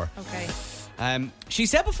 E-I-R. Okay. She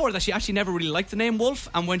said before that she actually never really liked the name Wolf,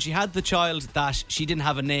 and when she had the child that she didn't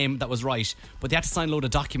have a name that was right, but they had to sign a load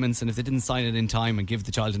of documents, and if they didn't sign it in time and give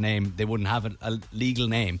the child a name, they wouldn't have a legal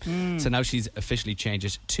name. So now she's officially changed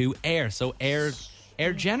it to Air. So Air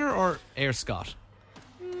Jenner or Air Scott?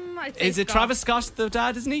 I'd say Is it Scott. Travis Scott, the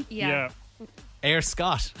dad, isn't he? Yeah. Air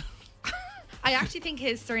Scott. I actually think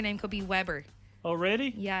his surname could be Weber.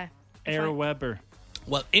 Already? Yeah. Air Weber.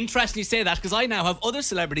 Well, interesting you say that, because I now have other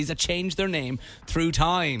celebrities that changed their name through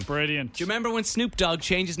time. Brilliant. Do you remember when Snoop Dogg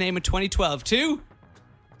changed his name in 2012 to?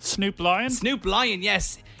 Snoop Lion? Snoop Lion,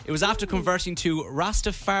 yes. It was after converting to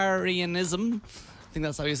Rastafarianism. I think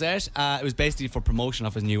that's how you say it. It was basically for promotion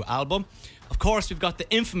of his new album. Of course, we've got the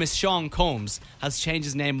infamous Sean Combs, has changed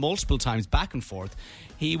his name multiple times back and forth.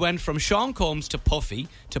 He went from Sean Combs to Puffy,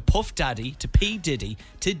 to Puff Daddy, to P. Diddy,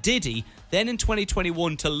 to Diddy, then in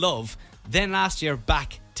 2021 to Love, then last year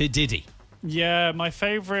back to Diddy. Yeah, my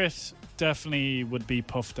favourite definitely would be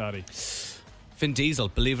Puff Daddy. Vin Diesel,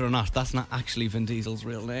 believe it or not, that's not actually Vin Diesel's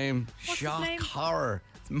real name. What's Shock his name? horror.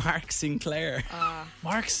 It's Mark Sinclair.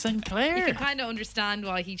 Mark Sinclair? You can kind of understand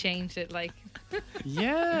why he changed it, like.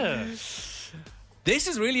 Yeah. This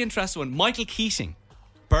is really interesting one. Michael Keating,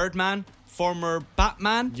 Birdman, former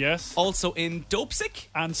Batman. Yes. Also in Dopesick.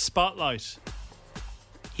 And Spotlight.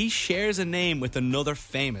 He shares a name with another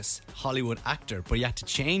famous Hollywood actor, but he had to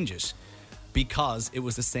change it because it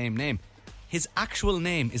was the same name. His actual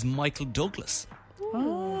name is Michael Douglas.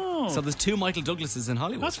 Oh. So there's 2 Michael Douglases in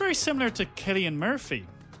Hollywood. That's very similar to Cillian Murphy.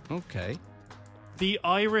 Okay. The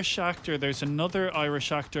Irish actor, there's another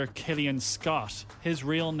Irish actor, Cillian Scott. His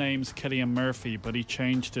real name's Cillian Murphy, but he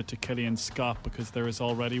changed it to Cillian Scott because there is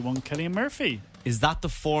already one Cillian Murphy. Is that the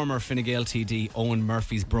former Fine Gael TD Owen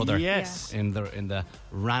Murphy's brother? Yes. In the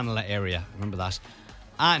Ranelagh area. Remember that?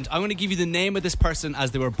 And I'm going to give you the name of this person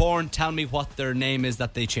as they were born. Tell me what their name is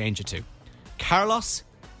that they change it to. Carlos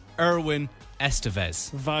Irwin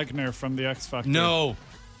Estevez. Wagner from the X Factor. No.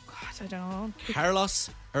 God, I don't know.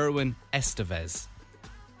 Carlos Irwin Estevez.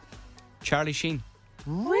 Charlie Sheen.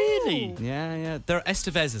 Really? Yeah. They're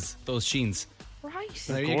Estevezes, those Sheens. Right.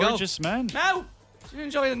 There you Gorgeous go. man. Now, you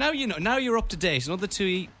enjoy it. Now you know. Now you're up to date. Another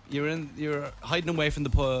two. You're hiding away from the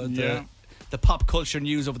pop culture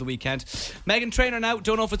news over the weekend. Megan Trainor now.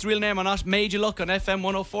 Don't know if it's real name or not. Made You Look on FM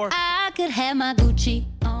 104. I could have my Gucci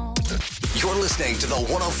on. You're listening to the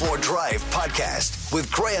 104 Drive podcast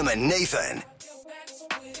with Graham and Nathan.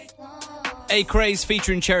 A Craze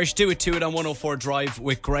featuring Cherish. Do It To It on 104 Drive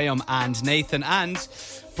with Graham and Nathan. And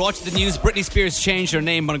brought to the news, Britney Spears changed her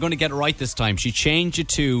name, but I'm going to get it right this time. She changed it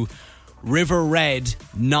to River Red,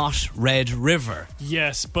 not Red River.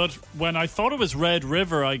 Yes, but when I thought it was Red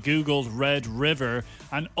River, I googled Red River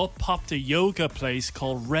and up popped a yoga place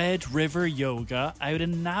called Red River Yoga out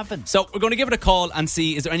in Navan. So we're going to give it a call and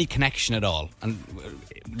see, is there any connection at all? And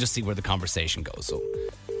just see where the conversation goes. So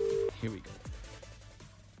here we go.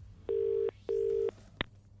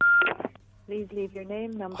 Please leave your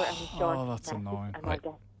name, number, and a short that's annoying. and Right.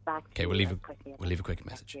 I'll get back to Okay, you we'll leave as a quickly as quick I can.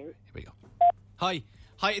 message. Thank Here you. we go.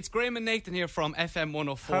 Hi, it's Graham and Nathan here from FM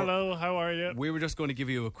 104. Hello, how are you? We were just going to give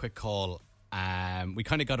you a quick call. We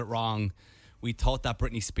kind of got it wrong. We thought that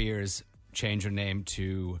Britney Spears changed her name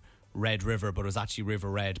to Red River, but it was actually River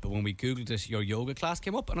Red. But when we Googled it, your yoga class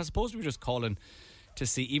came up, and I suppose we were just calling to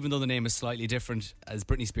see, even though the name is slightly different, has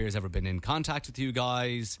Britney Spears ever been in contact with you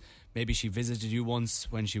guys? Maybe she visited you once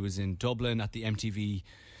when she was in Dublin at the MTV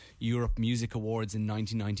Europe Music Awards in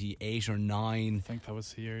 1998 or 9. I think that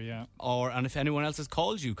was here, yeah. And if anyone else has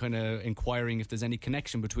called you, kind of inquiring if there's any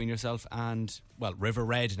connection between yourself and, well, River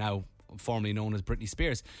Red, now formerly known as Britney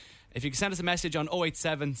Spears. If you can send us a message on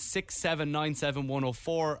 087 6797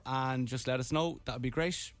 104 and just let us know, that would be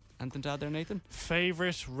great. Anything to add there, Nathan?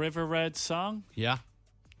 Favourite River Red song? Yeah.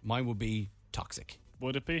 Mine would be Toxic.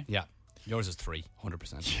 Would it be? Yeah. Yours is 3,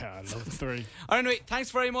 100%. Yeah, I love 3. All right, anyway,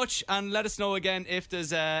 thanks very much, and let us know again if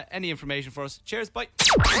there's any information for us. Cheers, bye.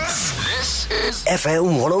 This is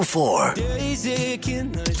FM 104.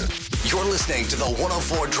 You're listening to the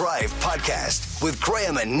 104 Drive podcast with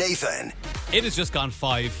Graham and Nathan. It has just gone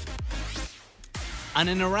 5. And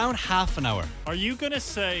in around half an hour, Are you going to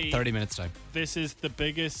say 30 minutes time, this is the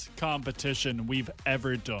biggest competition we've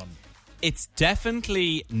ever done? it's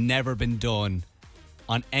definitely never been done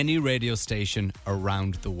on any radio station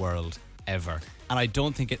around the world ever. And I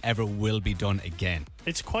don't think it ever will be done again.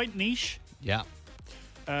 It's quite niche. Yeah.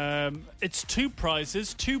 It's 2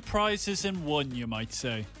 prizes in one, you might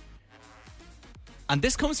say. And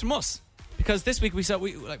this comes from us. Because this week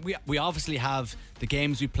we obviously have the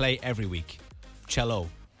games we play every week. Cello,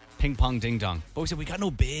 ping pong, ding dong. But we said we got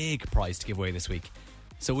no big prize to give away this week.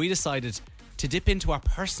 So we decided to dip into our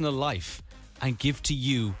personal life and give to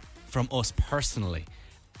you from us personally.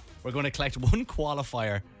 We're going to collect 1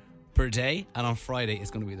 qualifier per day, and on Friday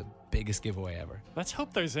it's going to be the biggest giveaway ever. Let's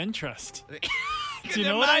hope there's interest. Can Do you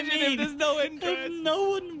know what I imagine mean? if there's no interest? If no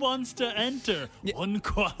one wants to enter, Yeah. 1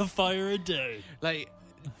 qualifier a day. Like,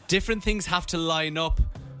 different things have to line up.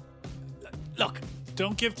 Look,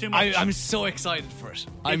 Don't give too much. I'm so excited for it.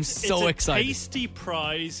 I'm it's so a excited. tasty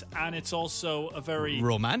prize, and it's also a very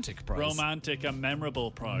Romantic prize. romantic and memorable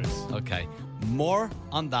prize. Okay, more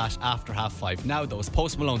on that after 5:30. Now, though, it's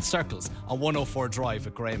Post Malone, Circles on 104 Drive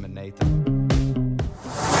with Graham and Nathan.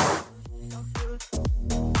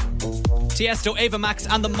 Tiesto, Ava Max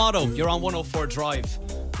and The Motto. You're on 104 Drive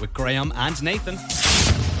with Graham and Nathan.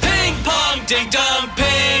 Ping pong ding dong,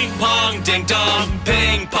 ping pong ding dong,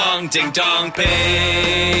 ping pong ding dong,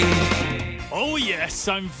 ping. Oh yes,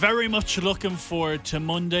 I'm very much looking forward to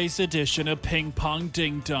Monday's edition of Ping Pong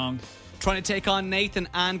Ding Dong. Trying to take on Nathan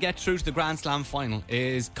and get through to the Grand Slam final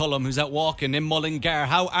is Cullum, who's out walking in Mullingar.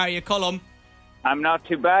 How are you, Cullum? I'm not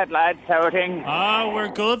too bad, lads. How are things? We're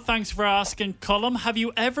good. Thanks for asking, Cullum. Have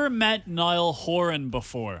you ever met Niall Horan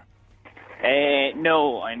before?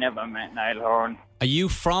 No, I never met Niall Horan. Are you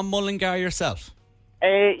from Mullingar yourself?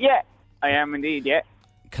 Yeah, I am indeed, yeah.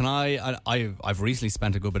 Can I've recently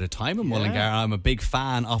spent a good bit of time in Mullingar. I'm a big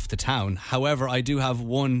fan of the town. However, I do have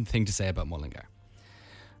one thing to say about Mullingar.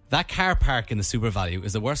 That car park in the Super Value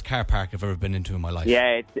is the worst car park I've ever been into in my life.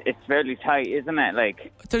 Yeah, it's fairly tight, isn't it?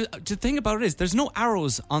 Like, the thing about it is, there's no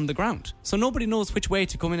arrows on the ground, so nobody knows which way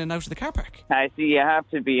to come in and out of the car park. I see. You have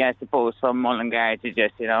to be, I suppose, from Mullingar to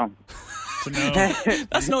just,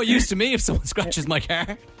 That's no use to me if someone scratches my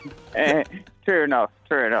car. True enough.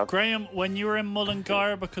 Graham, when you were in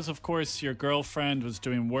Mullingar, because of course your girlfriend was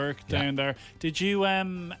doing work down there, did you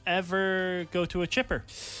ever go to a chipper?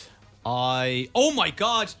 Oh my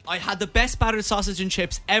God, I had the best battered sausage and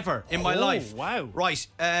chips ever in my life. Wow. Right,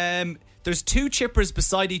 there's 2 chippers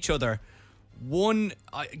beside each other. One,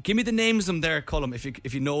 give me the names of them there, Colm,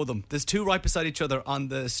 if you know them. There's 2 right beside each other on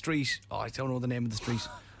the street. Oh, I don't know the name of the street.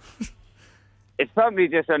 It's probably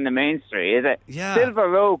just on the main street, is it? Yeah.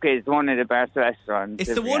 Silver Oak is one of the best restaurants.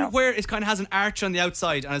 It's the one where it kind of has an arch on the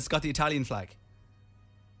outside and it's got the Italian flag.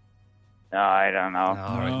 No, I don't know.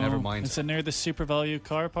 All right, never mind. Is it near the Super Value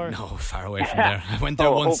car park? No, far away from there. I went there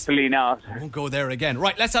once. Hopefully not. I won't go there again.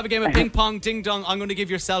 Right, let's have a game of ping pong ding dong. I'm going to give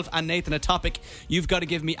yourself and Nathan a topic. You've got to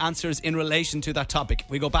give me answers in relation to that topic.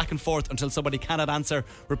 We go back and forth until somebody cannot answer,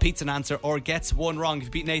 repeats an answer, or gets one wrong. If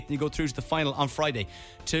you beat Nathan, you go through to the final on Friday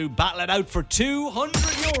to battle it out for €200.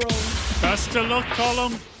 Best of luck,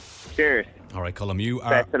 Colm. Cheers. All right, Colm, you are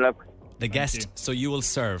Best of luck. the guest, so you will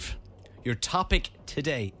serve. Your topic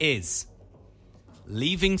today is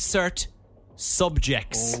Leaving Cert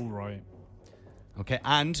subjects. All right. Okay,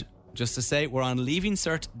 and just to say, we're on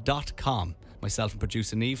leavingcert.com, myself and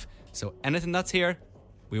producer Niamh. So anything that's here,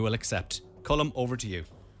 we will accept. Colm, over to you.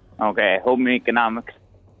 Okay, home economics.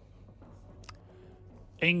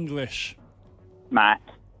 English. Math.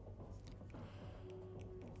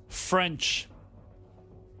 French.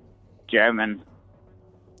 German.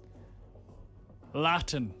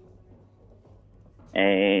 Latin.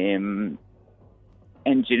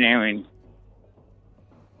 Engineering.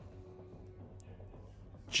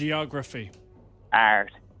 Geography.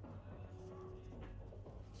 Art.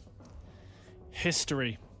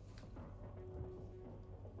 History.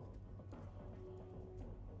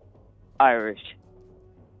 Irish.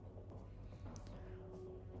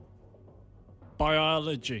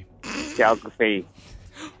 Biology. Geography.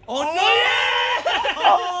 Oh, no!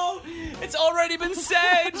 Oh, it's already been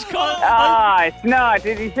said, Ah, it's not.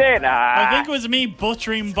 Did he say that? I think it was me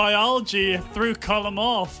butchering biology. Threw Colm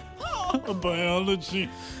off. Biology.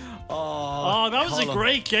 Oh, that was a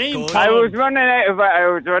great game, Colm. I was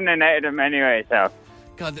running out of them anyway, so.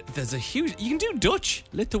 God, there's a huge... You can do Dutch,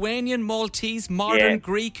 Lithuanian, Maltese, modern, Yeah.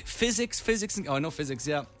 Greek, physics... Oh, no, physics,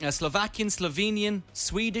 yeah. Slovakian, Slovenian,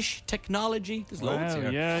 Swedish, technology. There's loads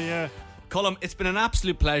here. Yeah. Colm, it's been an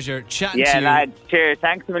absolute pleasure chatting to Yeah, you. lads. Cheers.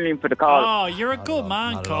 Thanks a million for the call. Oh, you're a good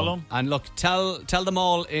man, Not at all. Colm. And look, tell them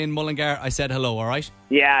all in Mullingar I said hello, all right?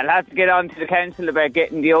 Yeah, I'll have to get on to the council about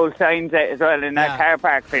getting the old signs out as well in that car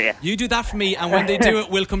park for you. You do that for me, and when they do it,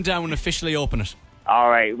 we'll come down and officially open it. All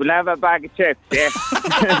right, we'll have a bag of chips, yeah?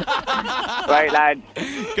 Right, lads.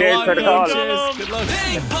 Cheers for the call. Cheers. Good luck.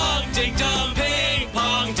 Ping pong ding dong, ping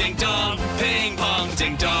pong ding dong, ping pong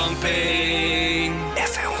ding dong, ping.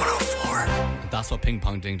 FM 104. That's what ping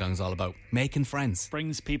pong ding dong is all about. Making friends.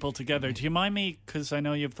 Brings people together. Do you mind me, because I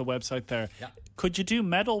know you have the website there, could you do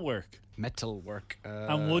metal work? Metal work.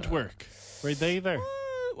 And woodwork? Were they there?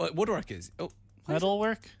 What woodwork is? Oh, metal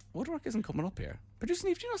work? Woodwork isn't coming up here. Producer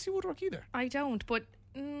Niamh, do you not see woodwork either? I don't, but...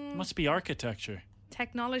 Must be architecture.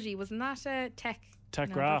 Technology, wasn't that tech?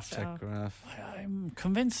 Techgraph. I'm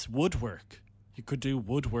convinced woodwork. You could do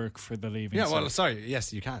woodwork for the leaving. Yeah, well, cert. sorry.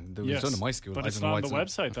 Yes, you can. It was done in my school. But I it's don't know not why on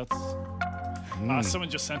the website. That's someone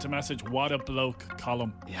just sent a message. What a bloke,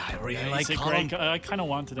 Colm. Yeah, I really He's like a Colm. great guy. I kind of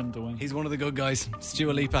wanted him to win. He's one of the good guys. Stu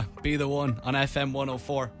Alipa, Be The One on FM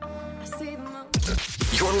 104.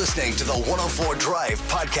 You're listening to the 104 Drive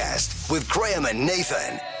podcast with Graham and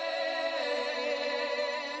Nathan.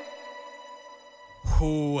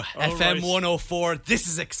 Ooh, FM 104. This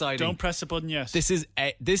is exciting. Don't press the button yet. This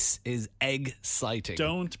is exciting.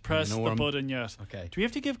 Don't press You know the where I'm- button yet. Okay. Do we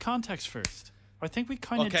have to give context first? I think we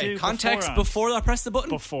kind of Okay, do. context beforehand. before I press the button?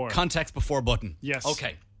 Before. Context before button. Yes.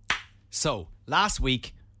 Okay. So, last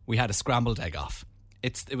week, we had a scrambled egg off.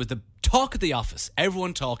 It was the talk of the office.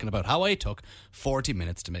 Everyone talking about how I took 40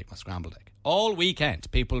 minutes to make my scrambled egg. All weekend,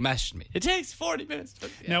 people messaged me. It takes 40 minutes.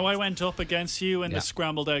 Now, I went up against you in Yeah. the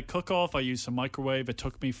scrambled egg cook-off. I used a microwave. It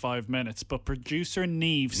took me 5 minutes. But producer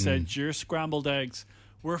Niamh said your scrambled eggs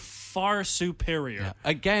were far superior.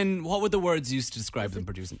 Again, what were the words used to describe them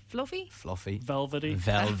producing? Fluffy? Fluffy. Velvety.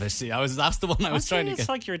 Velvety. That's the one I was trying to It's get.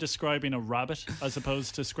 like you're describing a rabbit as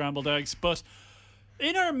opposed to scrambled eggs. But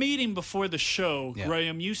in our meeting before the show, Yeah.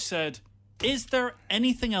 Graham, you said, is there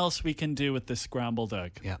anything else we can do with this scrambled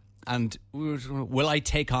egg? Yeah. And will I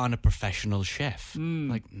take on a professional chef?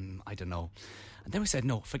 I don't know. And then we said,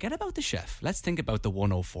 no, forget about the chef. Let's think about the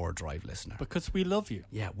 104 Drive listener. Because we love you.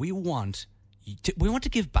 Yeah, we want to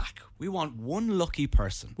give back. We want one lucky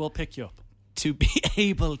person. We'll pick you up. To be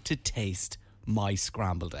able to taste my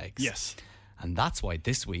scrambled eggs. Yes. And that's why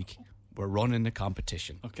this week we're running a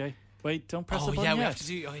competition. Okay. Wait, don't press the button yet. We have to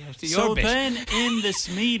do your so bit. Then in this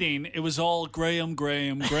meeting, it was all Graham.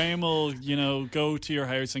 Graham will, go to your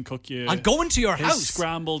house and cook you. I'm going to your his house.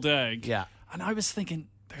 Scrambled egg. Yeah. And I was thinking,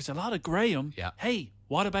 there's a lot of Graham. Yeah. Hey,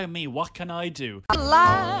 what about me? What can I do? I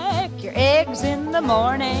like your eggs in the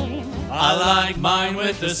morning. I like mine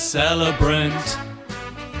with a celebrant.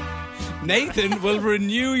 Nathan will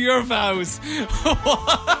renew your vows.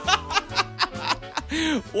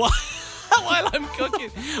 While I'm cooking,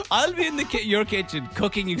 I'll be in your kitchen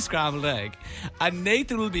cooking you scrambled egg, and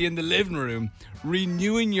Nathan will be in the living room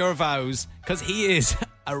renewing your vows because he is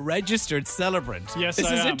a registered celebrant. Yes, this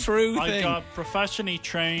I is am. a true I thing. got professionally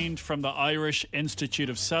trained from the Irish Institute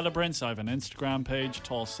of Celebrants. I have an Instagram page,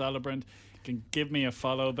 Tall Celebrant. You can give me a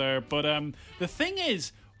follow there. But the thing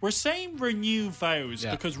is, we're saying renew vows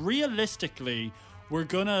because realistically, we're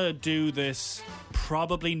gonna do this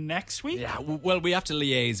probably next week. Yeah, well, we have to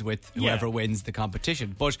liaise with whoever wins the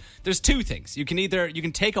competition. But there's two things. You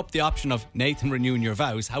can take up the option of Nathan renewing your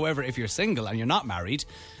vows. However, if you're single and you're not married,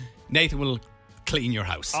 Nathan will clean your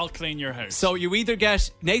house. I'll clean your house. So you either get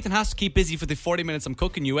Nathan has to keep busy for the 40 minutes I'm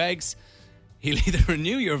cooking you eggs. He'll either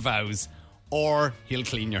renew your vows or he'll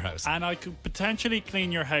clean your house. And I could potentially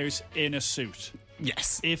clean your house in a suit.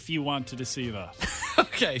 Yes. If you wanted to see that.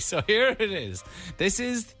 Okay, so here it is. This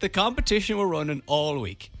is the competition we're running all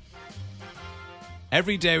week.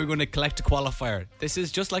 Every day we're going to collect a qualifier. This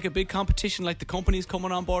is just like a big competition, like the company's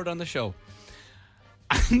coming on board on the show.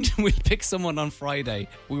 And we'll pick someone on Friday.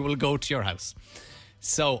 We will go to your house.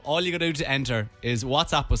 So all you got to do to enter is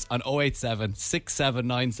WhatsApp us on 087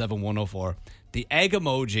 6797 104. The egg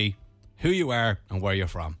emoji, who you are and where you're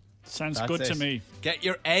from. Sounds good to me. Get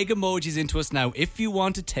your egg emojis into us now if you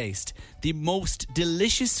want to taste the most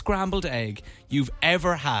delicious scrambled egg you've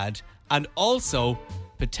ever had, and also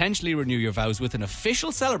potentially renew your vows with an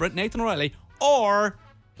official celebrant, Nathan O'Reilly, or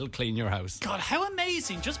he'll clean your house. God, how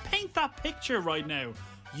amazing. Just paint that picture right now.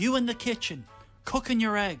 You in the kitchen, cooking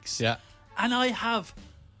your eggs. Yeah. And I have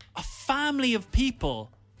a family of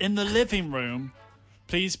people in the living room.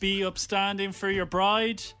 Please be upstanding for your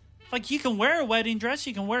bride. Like, you can wear a wedding dress,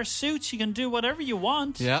 you can wear suits, you can do whatever you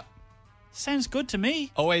want. Yeah. Sounds good to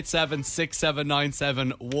me. 087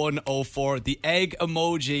 6797 104. The egg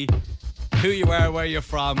emoji, who you are, where you're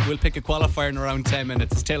from. We'll pick a qualifier in around 10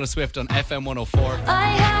 minutes. It's Taylor Swift on FM 104. I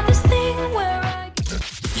have this thing where I...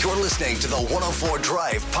 You're listening to the 104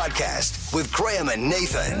 Drive podcast with Graham and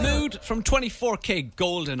Nathan. Nude from 24K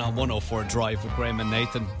Golden on 104 Drive with Graham and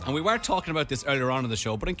Nathan. And we were talking about this earlier on in the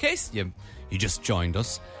show, but in case you just joined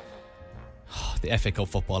us, the FA Cup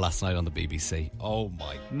football last night on the BBC. Oh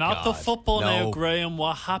my God. Not the football No. now, Graham.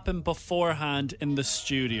 What happened beforehand in the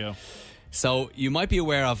studio? So you might be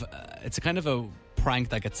aware of, it's a kind of a prank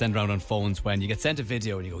that gets sent around on phones when you get sent a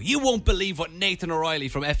video and you go, you won't believe what Nathan O'Reilly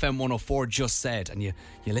from FM 104 just said. And you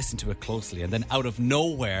listen to it closely, and then out of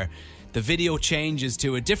nowhere, the video changes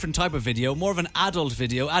to a different type of video, more of an adult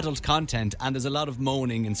video, adult content, and there's a lot of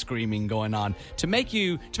moaning and screaming going on to make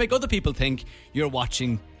other people think you're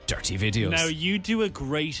watching dirty videos. Now, you do a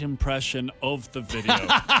great impression of the video.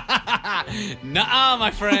 Nuh-uh,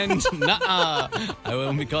 my friend. Nuh-uh. I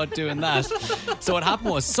won't be caught doing that. So what happened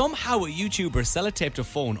was, somehow a YouTuber sellotaped a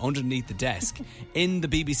phone underneath the desk in the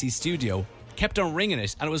BBC studio, kept on ringing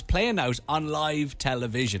it, and it was playing out on live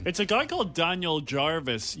television. It's a guy called Daniel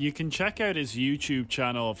Jarvis. You can check out his YouTube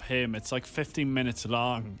channel of him. It's like 15 minutes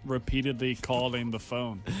long, repeatedly calling the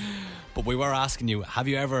phone. But we were asking you, have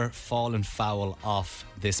you ever fallen foul of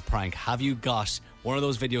this prank? Have you got one of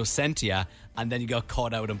those videos sent to you and then you got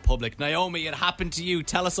caught out in public? Naomi, it happened to you.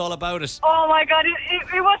 Tell us all about it. Oh my God,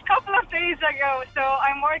 it was a couple of days ago. So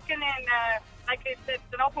I'm working in,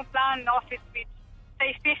 it's an open plan office with,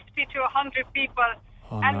 say, 50 to 100 people.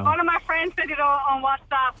 And one of my friends sent it on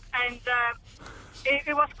WhatsApp, and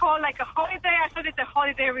it was called like a holiday. I thought it's a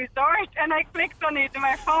holiday resort, and I clicked on it, and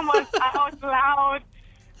my phone was out loud.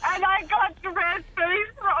 And I got the red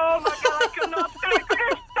face. Oh my God, I couldn't stop it.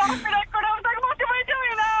 I was like, what am I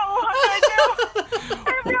doing now? What do I do?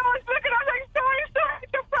 Everyone was looking, I was like, sorry,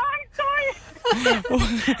 it's a prank, sorry.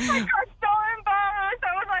 I got so embarrassed.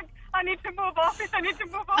 I was like, I need to move office.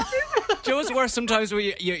 Do you know what's worse sometimes, where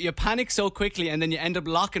you panic so quickly and then you end up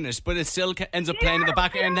locking it, but it still ends up playing in the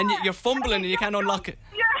back, and then you're fumbling and you can't unlock it.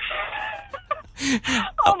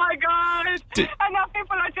 Oh my God. And now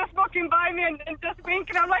people are just walking by me and just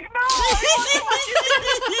winking. I'm like, no!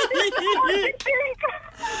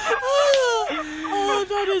 Oh,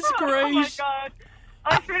 that is great. Oh my God.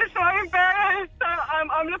 I feel so embarrassed.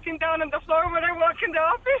 I'm looking down on the floor when I walk in the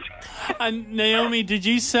office. And Naomi, did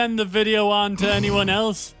you send the video on to anyone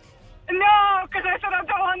else? No, because I said I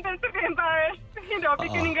don't want them to be embarrassed. You know,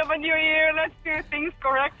 beginning of a new year, let's do things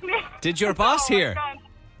correctly. Did your boss hear?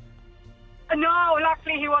 No,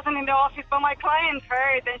 luckily he wasn't in the office, but my client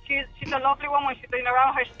heard, and she's a lovely woman. She's in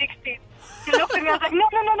around her 60s. She looked at me, I was like, no.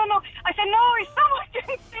 I said, no, it's someone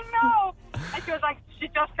dancing, no. And she was like, she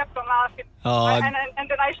just kept on laughing. Oh, and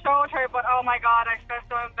then I showed her, but oh my God, I felt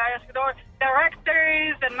so embarrassed. There were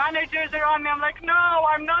directors and managers around me. I'm like, no,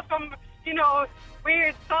 I'm not from,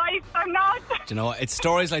 weird sites. I'm not. Do you know what? It's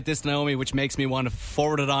stories like this, Naomi, which makes me want to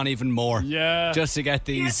forward it on even more. Yeah. Just to get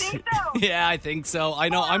these. You think so? Yeah, I think so. I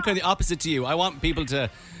know. I'm kind of the opposite to you. I want people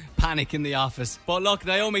to panic in the office. But look,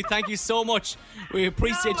 Naomi, thank you so much. We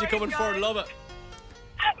appreciate you coming forward. Love it.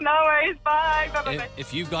 No worries. Bye. Bye.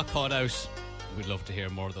 If you got caught out, we'd love to hear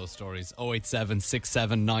more of those stories.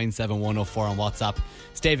 087-6797-104 on WhatsApp.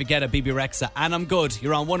 It's David Guetta, BB Rexa, and I'm good.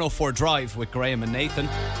 You're on 104 Drive with Graham and Nathan.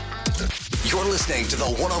 You're listening to the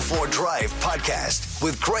 104 Drive podcast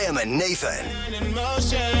with Graham and Nathan.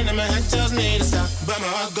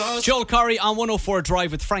 Joel Corey on 104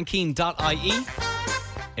 Drive with Frankine.ie.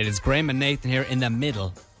 It is Graham and Nathan here in the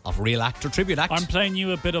middle of Real Act or Tribute Act. I'm playing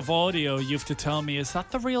you a bit of audio. You have to tell me, is that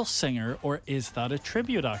the real singer or is that a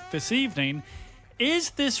tribute act? This evening, is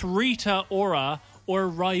this Rita Ora or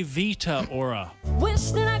Rivita Ora? Wish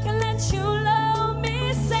that I could let you love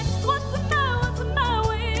me. Sex, what's the matter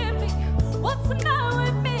with me? What's the matter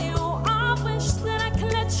with me? Oh, I wish that I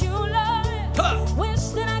could let you love me. Wish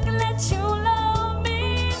that I could let you love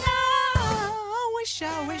me now.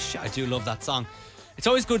 I wish. I do love that song. It's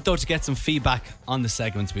always good, though, to get some feedback on the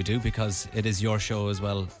segments we do because it is your show as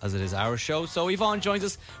well as it is our show. So Yvonne joins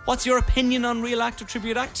us. What's your opinion on Real Act or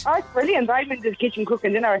Tribute Act? Oh, it's brilliant. I'm in the kitchen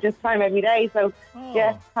cooking dinner at this time every day, so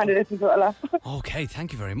yeah, kind of listen to it a lot. Okay,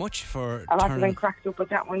 thank you very much for I've actually been cracked up with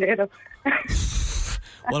that one there, though.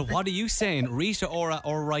 Well, what are you saying? Rita Ora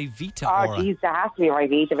or Rivita Ora? Oh, geez, there has to be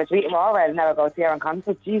Rivita. If it's Rita Ora, I'll never go see her in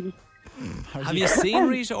concert. Jesus. Have you seen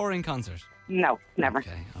Rita Ora in concert? No, never.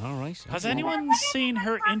 Okay, all right. Has anyone seen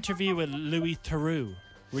her interview with Louis Theroux?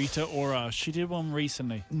 Rita Ora. She did one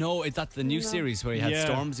recently. No, is that the new series where he had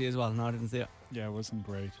Stormzy as well? No, I didn't see it. Yeah, it wasn't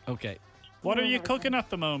great. Okay. What are you cooking at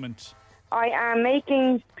the moment? I am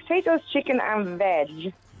making potatoes, chicken and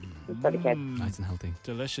veg. For the kids. Nice and healthy.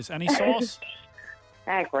 Delicious. Any sauce?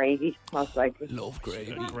 Gravy, most likely. Love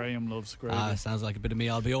gravy. Graham loves gravy. Sounds like a bit of me.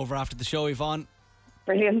 I'll be over after the show, Yvonne.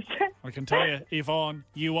 Brilliant. I can tell you, Yvonne,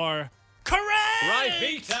 you are correct!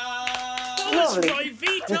 Rivita! It's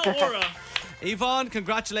Rivita Ora. Yvonne,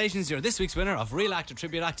 congratulations. You're this week's winner of Real Act or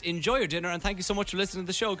Tribute Act. Enjoy your dinner and thank you so much for listening to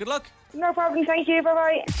the show. Good luck. No problem. Thank you.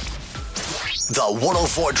 Bye-bye. The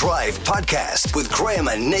 104 Drive podcast with Graham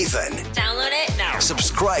and Nathan. Download it now.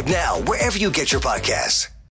 Subscribe now wherever you get your podcasts.